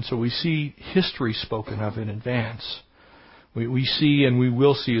 And so we see history spoken of in advance. We see, and we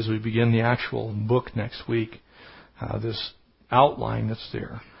will see as we begin the actual book next week, this outline that's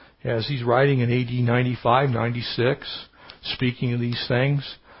there. As he's writing in AD 95, 96, speaking of these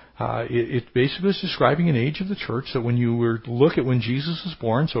things, it basically is describing an age of the church that when you were to look at when Jesus was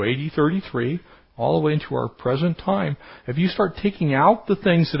born, so AD 33, all the way into our present time, if you start taking out the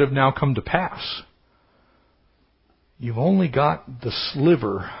things that have now come to pass, you've only got the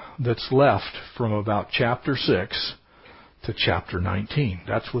sliver that's left from about chapter 6 to chapter 19.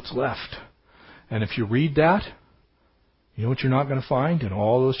 That's what's left. And if you read that, You know what you're not going to find in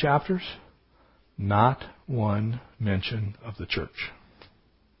all those chapters? Not one mention of the church.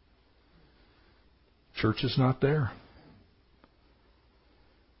 Church is not there.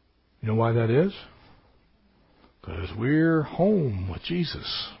 You know why that is? Because we're home with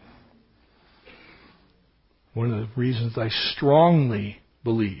Jesus. One of the reasons I strongly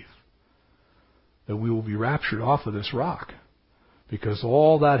believe that we will be raptured off of this rock, because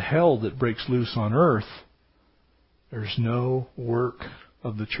all that hell that breaks loose on earth, there's no work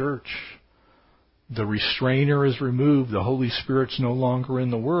of the church. The restrainer is removed. The Holy Spirit's no longer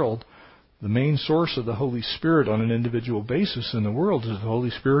in the world. The main source of the Holy Spirit on an individual basis in the world is the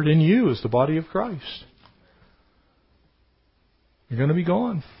Holy Spirit in you as the body of Christ. You're going to be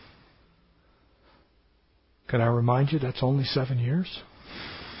gone. Can I remind you that's only 7 years?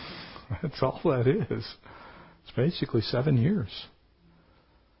 That's all that is. It's basically 7 years.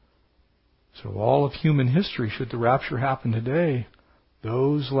 So all of human history, should the rapture happen today,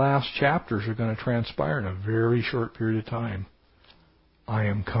 those last chapters are going to transpire in a very short period of time. I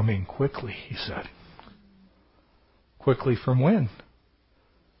am coming quickly, he said. Quickly from when?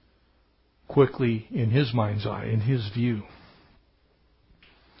 Quickly in his mind's eye, in his view.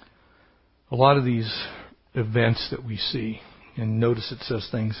 A lot of these events that we see, and notice it says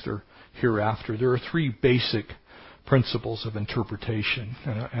things that are hereafter, there are 3 basic principles of interpretation,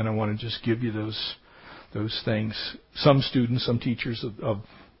 and I want to just give you those things. Some students, some teachers of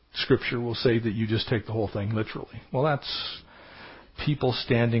Scripture will say that you just take the whole thing literally. Well, that's people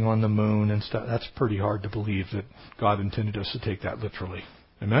standing on the moon and stuff. That's pretty hard to believe that God intended us to take that literally.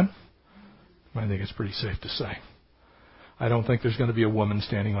 Amen? I think it's pretty safe to say. I don't think there's going to be a woman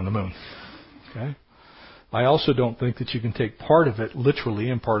standing on the moon. Okay? I also don't think that you can take part of it literally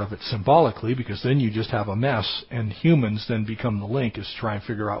and part of it symbolically, because then you just have a mess, and humans then become the link as to try and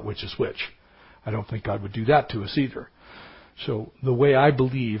figure out which is which. I don't think God would do that to us either. So the way I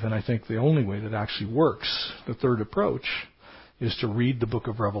believe, and I think the only way that actually works, the third approach, is to read the book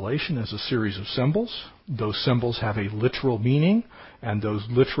of Revelation as a series of symbols. Those symbols have a literal meaning, and those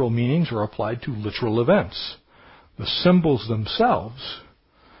literal meanings are applied to literal events. The symbols themselves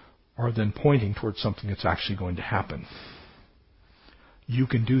are then pointing towards something that's actually going to happen. You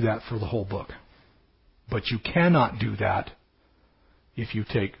can do that for the whole book. But you cannot do that if you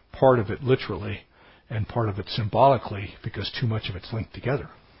take part of it literally and part of it symbolically, because too much of it's linked together.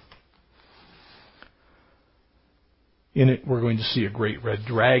 In it, we're going to see a great red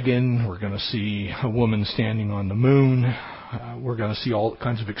dragon. We're going to see a woman standing on the moon. We're going to see all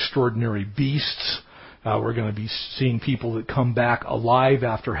kinds of extraordinary beasts. We're going to be seeing people that come back alive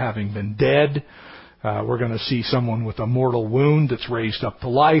after having been dead. We're going to see someone with a mortal wound that's raised up to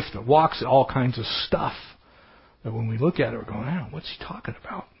life, that walks, all kinds of stuff. That when we look at it, we're going, oh, what's he talking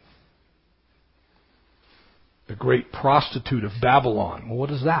about? The great prostitute of Babylon. Well,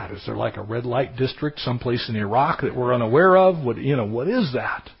 what is that? Is there like a red light district someplace in Iraq that we're unaware of? What is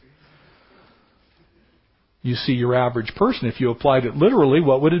that? You see, your average person, if you applied it literally,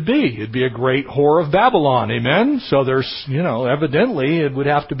 what would it be? It'd be a great whore of Babylon, amen? So there's, evidently it would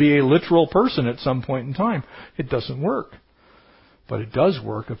have to be a literal person at some point in time. It doesn't work. But it does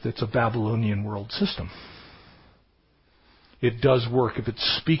work if it's a Babylonian world system. It does work if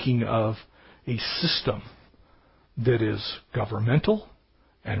it's speaking of a system that is governmental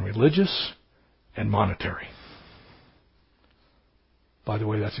and religious and monetary. By the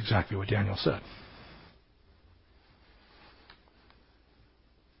way, that's exactly what Daniel said.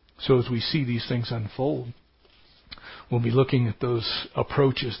 So as we see these things unfold, we'll be looking at those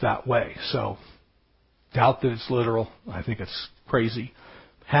approaches that way. So, doubt that it's literal. I think it's crazy.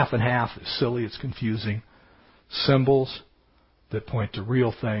 Half and half is silly. It's confusing. Symbols that point to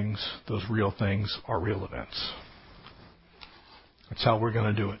real things. Those real things are real events. That's how we're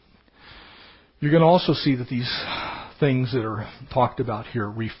going to do it. You're going to also see that these things that are talked about here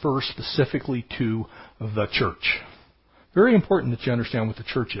refer specifically to the church. Very important that you understand what the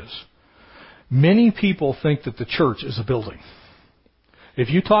church is. Many people think that the church is a building. If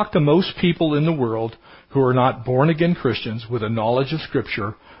you talk to most people in the world who are not born-again Christians with a knowledge of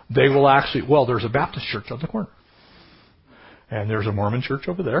Scripture, they will actually, there's a Baptist church on the corner. And there's a Mormon church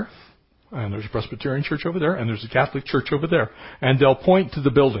over there. And there's a Presbyterian church over there. And there's a Catholic church over there. And they'll point to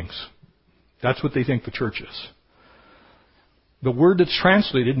the buildings. That's what they think the church is. The word that's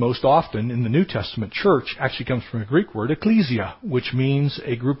translated most often in the New Testament church actually comes from a Greek word, ecclesia, which means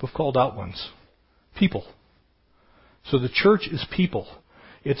a group of called out ones. People. So the church is people.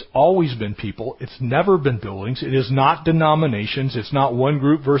 It's always been people. It's never been buildings. It is not denominations. It's not one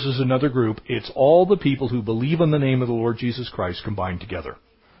group versus another group. It's all the people who believe in the name of the Lord Jesus Christ combined together.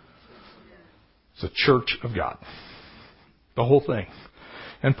 It's the church of God. The whole thing.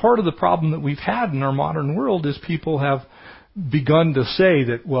 And part of the problem that we've had in our modern world is people have begun to say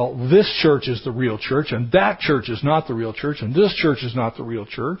that, well, this church is the real church, and that church is not the real church, and this church is not the real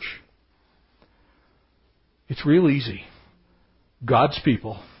church. It's real easy. God's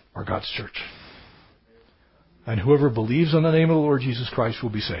people are God's church. And whoever believes in the name of the Lord Jesus Christ will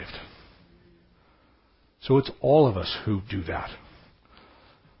be saved. So it's all of us who do that.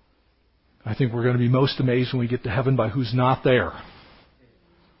 I think we're going to be most amazed when we get to heaven by who's not there.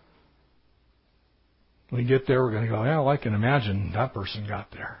 When we get there, we're going to go, well, I can imagine that person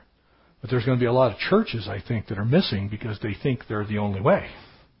got there. But there's going to be a lot of churches, I think, that are missing because they think they're the only way.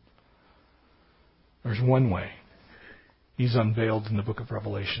 There's one way. He's unveiled in the book of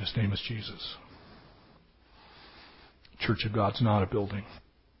Revelation. His name is Jesus. Church of God's not a building.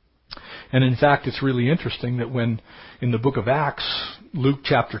 And in fact, it's really interesting that when in the book of Acts, Luke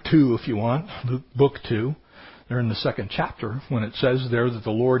chapter 2, if you want, Luke book 2, there in the second chapter, when it says there that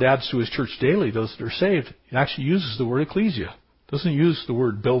the Lord adds to His church daily those that are saved, it actually uses the word ecclesia. It doesn't use the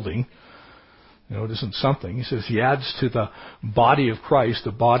word building. It isn't something. He says He adds to the body of Christ,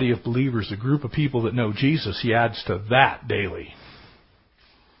 the body of believers, the group of people that know Jesus. He adds to that daily.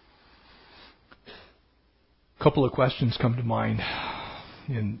 A couple of questions come to mind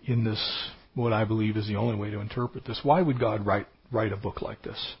in this, what I believe is the only way to interpret this. Why would God write a book like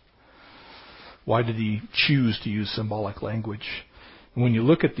this? Why did He choose to use symbolic language? And when you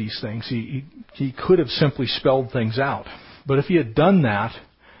look at these things, He could have simply spelled things out. But if He had done that,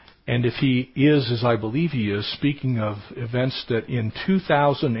 and if He is, as I believe He is, speaking of events that in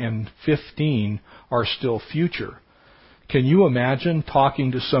 2015 are still future, can you imagine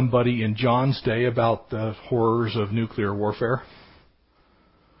talking to somebody in John's day about the horrors of nuclear warfare?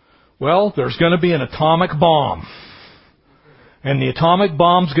 Well, there's going to be an atomic bomb. And the atomic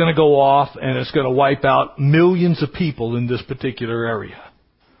bomb's going to go off and it's going to wipe out millions of people in this particular area.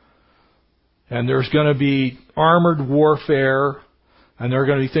 And there's going to be armored warfare, and there are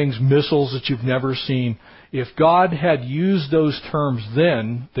going to be things, missiles that you've never seen. If God had used those terms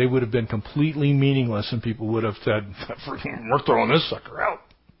then, they would have been completely meaningless, and people would have said, we're throwing this sucker out.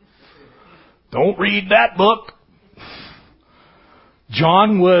 Don't read that book.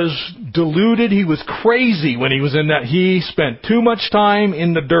 John was deluded. He was crazy when he was in that. He spent too much time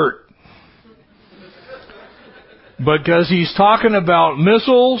in the dirt. Because he's talking about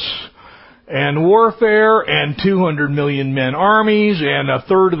missiles and warfare and 200 million men armies and a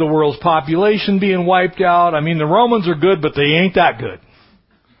third of the world's population being wiped out. I mean, the Romans are good, but they ain't that good.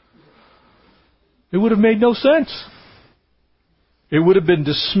 It would have made no sense. It would have been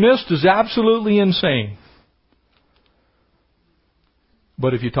dismissed as absolutely insane.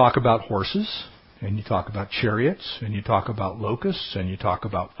 But if you talk about horses, and you talk about chariots, and you talk about locusts, and you talk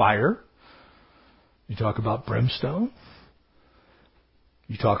about fire, you talk about brimstone,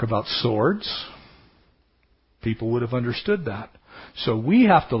 you talk about swords, people would have understood that. So we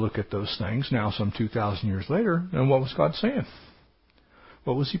have to look at those things now some 2,000 years later, and what was God saying?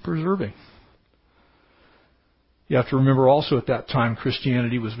 What was He preserving? You have to remember also at that time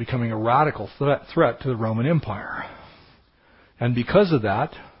Christianity was becoming a radical threat to the Roman Empire. And because of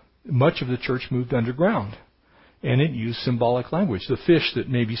that, much of the church moved underground. And it used symbolic language. The fish that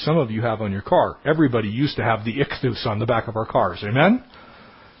maybe some of you have on your car. Everybody used to have the ichthus on the back of our cars. Amen?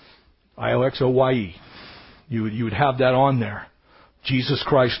 IOXOYE. You would have that on there. Jesus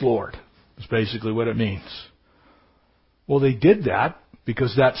Christ Lord is basically what it means. Well, they did that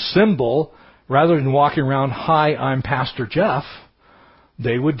because that symbol, rather than walking around, hi, I'm Pastor Jeff,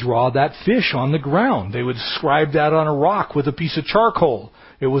 they would draw that fish on the ground. They would inscribe that on a rock with a piece of charcoal.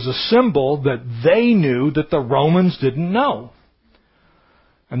 It was a symbol that they knew that the Romans didn't know.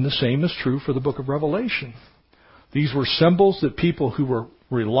 And the same is true for the book of Revelation. These were symbols that people who were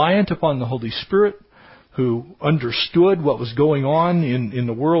reliant upon the Holy Spirit, who understood what was going on in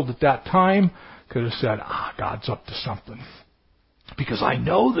the world at that time, could have said, God's up to something. Because I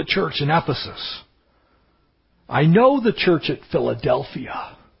know the church in Ephesus. I know the church at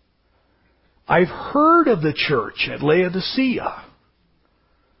Philadelphia. I've heard of the church at Laodicea.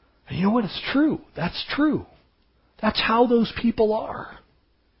 And you know what? It's true. That's true. That's how those people are.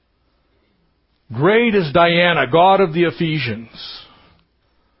 Great is Diana, god of the Ephesians.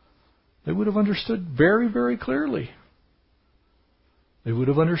 They would have understood very, very clearly. They would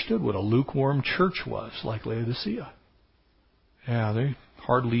have understood what a lukewarm church was, like Laodicea. Yeah, they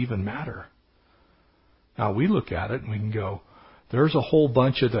hardly even matter. Now we look at it and we can go, there's a whole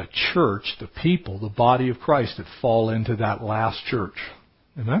bunch of the church, the people, the body of Christ that fall into that last church.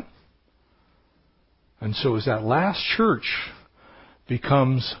 Amen? And so as that last church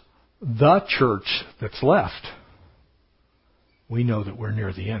becomes the church that's left, we know that we're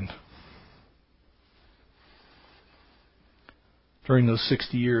near the end. During those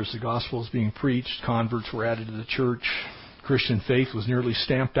 60 years, the gospel was being preached, converts were added to the church, Christian faith was nearly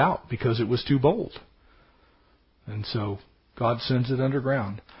stamped out because it was too bold. And so God sends it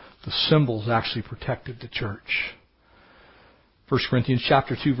underground. The symbols actually protected the church. 1 Corinthians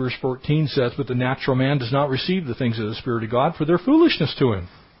chapter 2, verse 14 says, "But the natural man does not receive the things of the Spirit of God, for they're foolishness to him."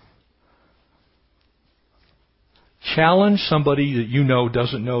 Challenge somebody that you know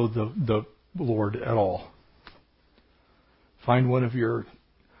doesn't know the Lord at all. Find one of your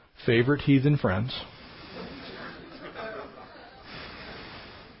favorite heathen friends.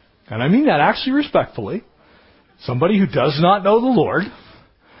 And I mean that actually respectfully. Somebody who does not know the Lord.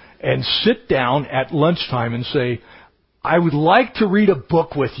 And sit down at lunchtime and say, "I would like to read a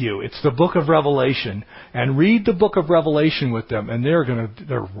book with you. It's the book of Revelation." And read the book of Revelation with them. And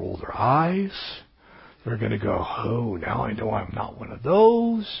they'll roll their eyes. They're going to go, "Oh, now I know I'm not one of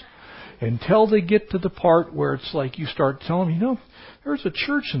those." Until they get to the part where it's like you start telling them, there's a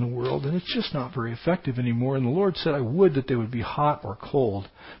church in the world and it's just not very effective anymore. And the Lord said, "I would that they would be hot or cold,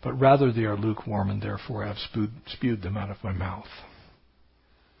 but rather they are lukewarm, and therefore I have spewed them out of my mouth."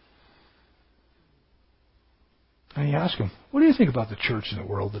 And you ask them, "What do you think about the church in the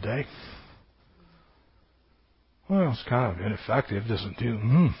world today?" "Well, it's kind of ineffective. It doesn't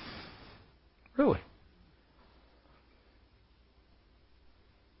do." Really?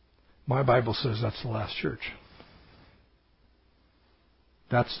 My Bible says that's the last church.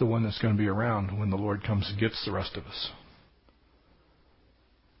 That's the one that's going to be around when the Lord comes and gets the rest of us.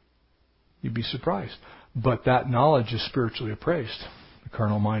 You'd be surprised. But that knowledge is spiritually appraised. The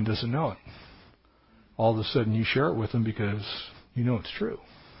carnal mind doesn't know it. All of a sudden you share it with them because you know it's true.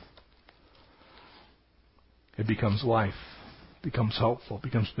 It becomes life, becomes helpful,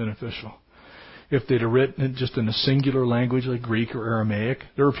 becomes beneficial. If they'd have written it just in a singular language like Greek or Aramaic,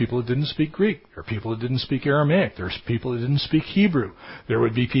 there were people that didn't speak Greek. There were people that didn't speak Aramaic. There's people that didn't speak Hebrew. There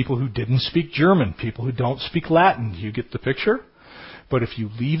would be people who didn't speak German, people who don't speak Latin. You get the picture? But if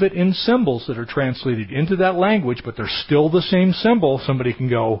you leave it in symbols that are translated into that language, but they're still the same symbol, somebody can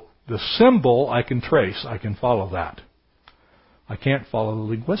go, "The symbol I can trace. I can follow that. I can't follow the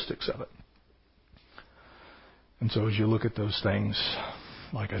linguistics of it." And so as you look at those things,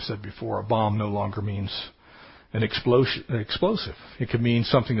 like I said before, a bomb no longer means an explosive. It could mean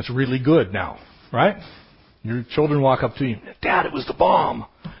something that's really good now, right? Your children walk up to you, "Dad, it was the bomb."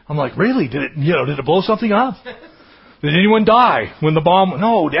 I'm like, "Really? Did it blow something up? Did anyone die when the bomb?"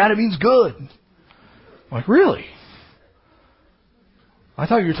 "No, Dad, it means good." I'm like, "Really? I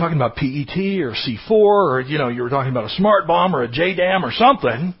thought you were talking about PET or C4 or, you were talking about a smart bomb or a JDAM or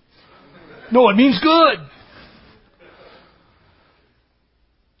something." "No, it means good."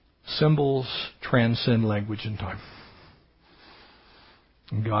 Symbols transcend language and time.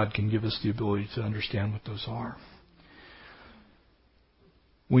 And God can give us the ability to understand what those are.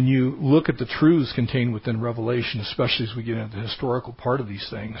 When you look at the truths contained within Revelation, especially as we get into the historical part of these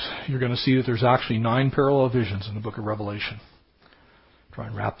things, you're going to see that there's actually 9 parallel visions in the book of Revelation. Try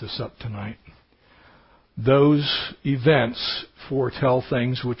and wrap this up tonight. Those events foretell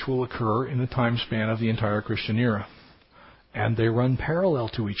things which will occur in the time span of the entire Christian era. And they run parallel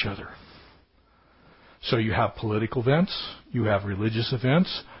to each other. So you have political events, you have religious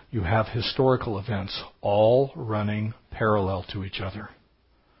events, you have historical events, all running parallel to each other.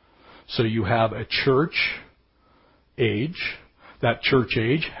 So you have a church age. That church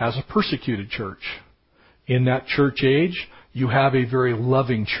age has a persecuted church. In that church age, you have a very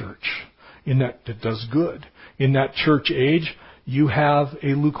loving church that does good. In that church age, you have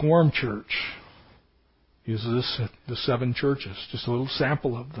a lukewarm church. These are the 7 churches, just a little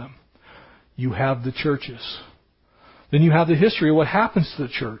sample of them. You have the churches. Then you have the history of what happens to the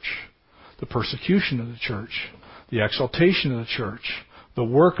church, the persecution of the church, the exaltation of the church, the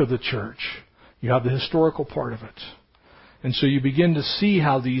work of the church. You have the historical part of it. And so you begin to see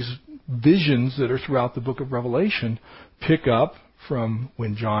how these visions that are throughout the book of Revelation pick up from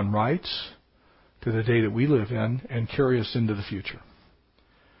when John writes to the day that we live in and carry us into the future.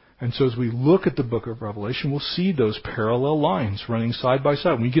 And so as we look at the book of Revelation, we'll see those parallel lines running side by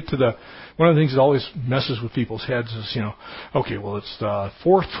side. When we get to one of the things that always messes with people's heads is, okay, well, it's the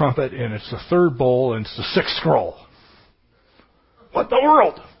 4th trumpet and it's the 3rd bowl and it's the 6th scroll. What in the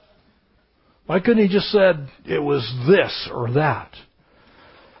world? Why couldn't he just said it was this or that?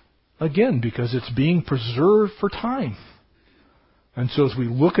 Again, because it's being preserved for time. And so as we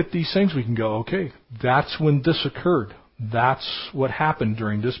look at these things, we can go, okay, that's when this occurred. That's what happened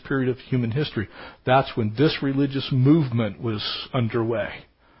during this period of human history. That's when this religious movement was underway.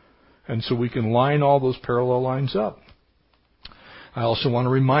 And so we can line all those parallel lines up. I also want to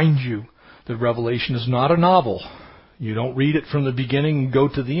remind you that Revelation is not a novel. You don't read it from the beginning and go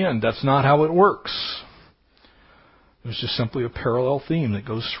to the end. That's not how it works. There's just simply a parallel theme that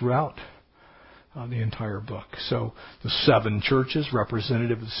goes throughout the entire book. So the 7 churches,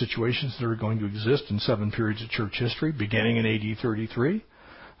 representative of the situations that are going to exist in 7 periods of church history, beginning in AD 33.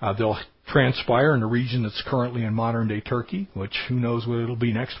 They'll transpire in a region that's currently in modern-day Turkey, which who knows what it'll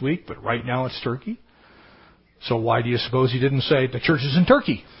be next week, but right now it's Turkey. So why do you suppose he didn't say the church is in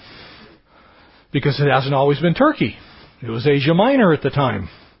Turkey? Because it hasn't always been Turkey. It was Asia Minor at the time.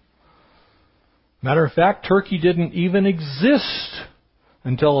 Matter of fact, Turkey didn't even exist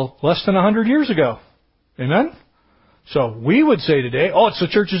until less than 100 years ago. Amen? So we would say today, it's the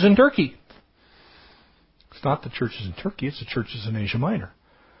churches in Turkey. It's not the churches in Turkey, it's the churches in Asia Minor.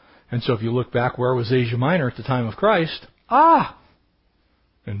 And so if you look back, where was Asia Minor at the time of Christ?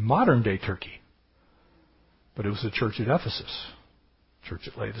 In modern day Turkey. But it was the church at Ephesus, church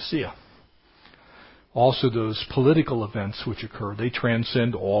at Laodicea. Also, those political events which occur, they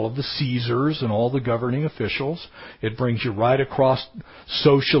transcend all of the Caesars and all the governing officials. It brings you right across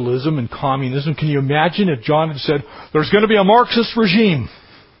socialism and communism. Can you imagine if John had said, there's going to be a Marxist regime?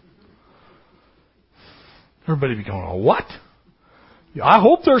 Everybody would be going, what? Yeah, I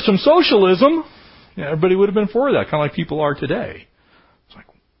hope there's some socialism. Yeah, everybody would have been for that, kind of like people are today. It's like,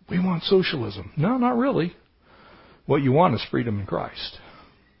 we want socialism. No, not really. What you want is freedom in Christ.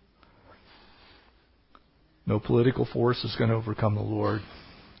 No political force is going to overcome the Lord.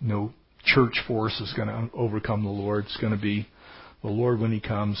 No church force is going to overcome the Lord. It's going to be the Lord when He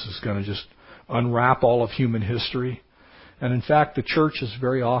comes is going to just unwrap all of human history. And in fact, the church is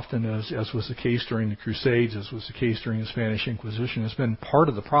very often, as was the case during the Crusades, as was the case during the Spanish Inquisition, has been part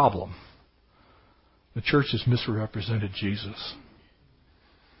of the problem. The church has misrepresented Jesus.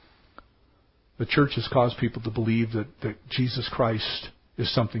 The church has caused people to believe that Jesus Christ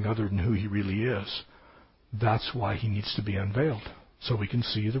is something other than who He really is. That's why He needs to be unveiled, so we can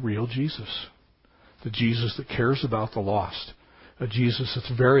see the real Jesus. The Jesus that cares about the lost. A Jesus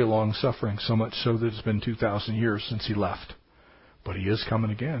that's very long-suffering, so much so that it's been 2,000 years since He left. But He is coming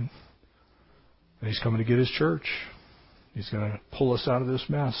again. And He's coming to get His church. He's going to pull us out of this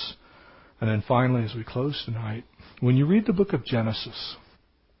mess. And then finally, as we close tonight, when you read the book of Genesis,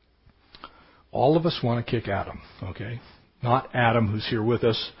 all of us want to kick Adam, okay? Not Adam, who's here with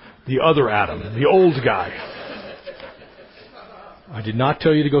us. The other Adam, the old guy. I did not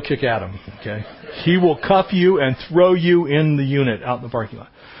tell you to go kick Adam, okay? He will cuff you and throw you in the unit out in the parking lot.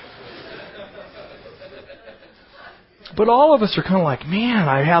 But all of us are kind of like, man,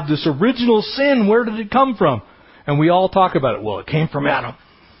 I have this original sin. Where did it come from? And we all talk about it. Well, it came from Adam.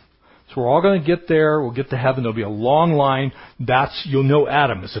 So we're all going to get there. We'll get to heaven. There'll be a long line. You'll know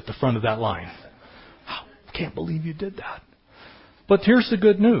Adam is at the front of that line. I can't believe you did that. But here's the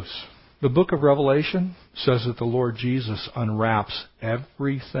good news. The book of Revelation says that the Lord Jesus unwraps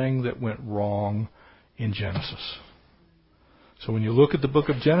everything that went wrong in Genesis. So when you look at the book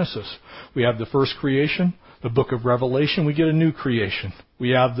of Genesis, we have the first creation. The book of Revelation, we get a new creation. We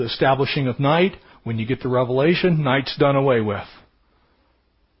have the establishing of night. When you get to Revelation, night's done away with.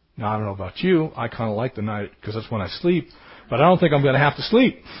 Now, I don't know about you. I kind of like the night because that's when I sleep. But I don't think I'm going to have to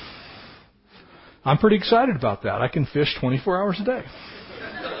sleep. I'm pretty excited about that. I can fish 24 hours a day.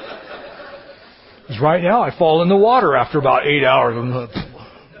 Because right now I fall in the water after about 8 hours.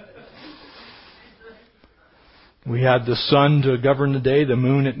 We had the sun to govern the day, the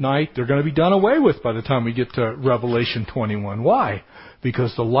moon at night. They're going to be done away with by the time we get to Revelation 21. Why?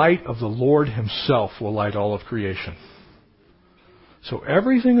 Because the light of the Lord Himself will light all of creation. So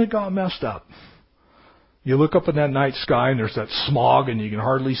everything that got messed up, you look up in that night sky and there's that smog and you can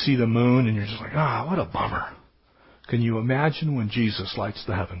hardly see the moon and you're just like, what a bummer. Can you imagine when Jesus lights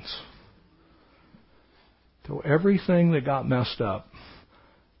the heavens? So everything that got messed up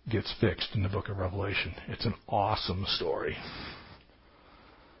gets fixed in the book of Revelation. It's an awesome story.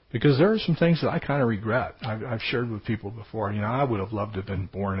 Because there are some things that I kind of regret. I've shared with people before. I would have loved to have been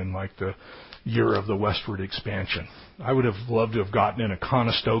born in like the year of the westward expansion. I would have loved to have gotten in a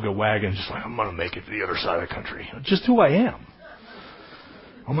Conestoga wagon, just like, I'm going to make it to the other side of the country. Just who I am.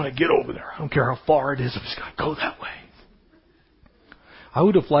 I'm going to get over there. I don't care how far it is. I'm just going to go that way. I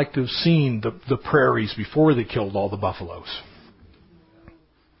would have liked to have seen the prairies before they killed all the buffaloes.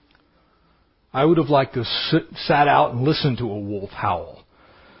 I would have liked to have sat out and listened to a wolf howl.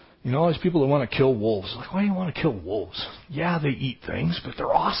 There's people that want to kill wolves. Like, why do you want to kill wolves? Yeah, they eat things, but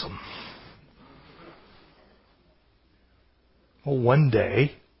they're awesome. Well, one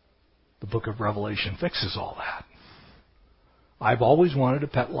day, the book of Revelation fixes all that. I've always wanted a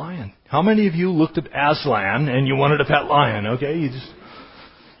pet lion. How many of you looked at Aslan and you wanted a pet lion? Okay,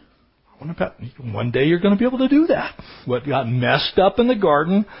 I want a pet. One day you're going to be able to do that. What got messed up in the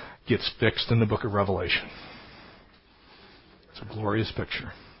garden gets fixed in the book of Revelation. It's a glorious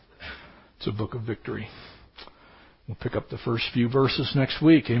picture. It's a book of victory. We'll pick up the first few verses next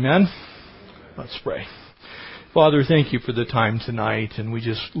week. Amen? Let's pray. Father, thank you for the time tonight, and we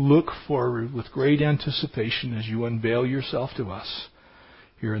just look forward with great anticipation as you unveil yourself to us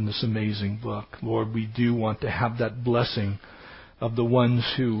here in this amazing book. Lord, we do want to have that blessing of the ones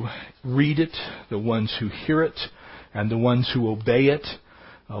who read it, the ones who hear it, and the ones who obey it.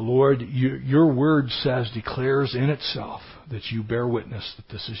 Lord, your word declares in itself that you bear witness that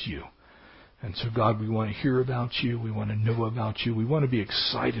this is you. And so, God, we want to hear about you. We want to know about you. We want to be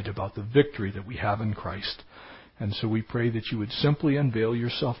excited about the victory that we have in Christ. And so we pray that you would simply unveil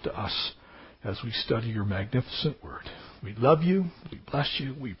yourself to us as we study your magnificent word. We love you. We bless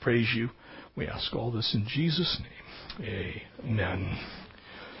you. We praise you. We ask all this in Jesus' name. Amen.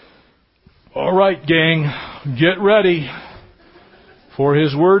 All right, gang. Get ready. For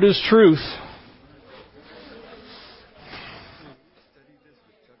his word is truth.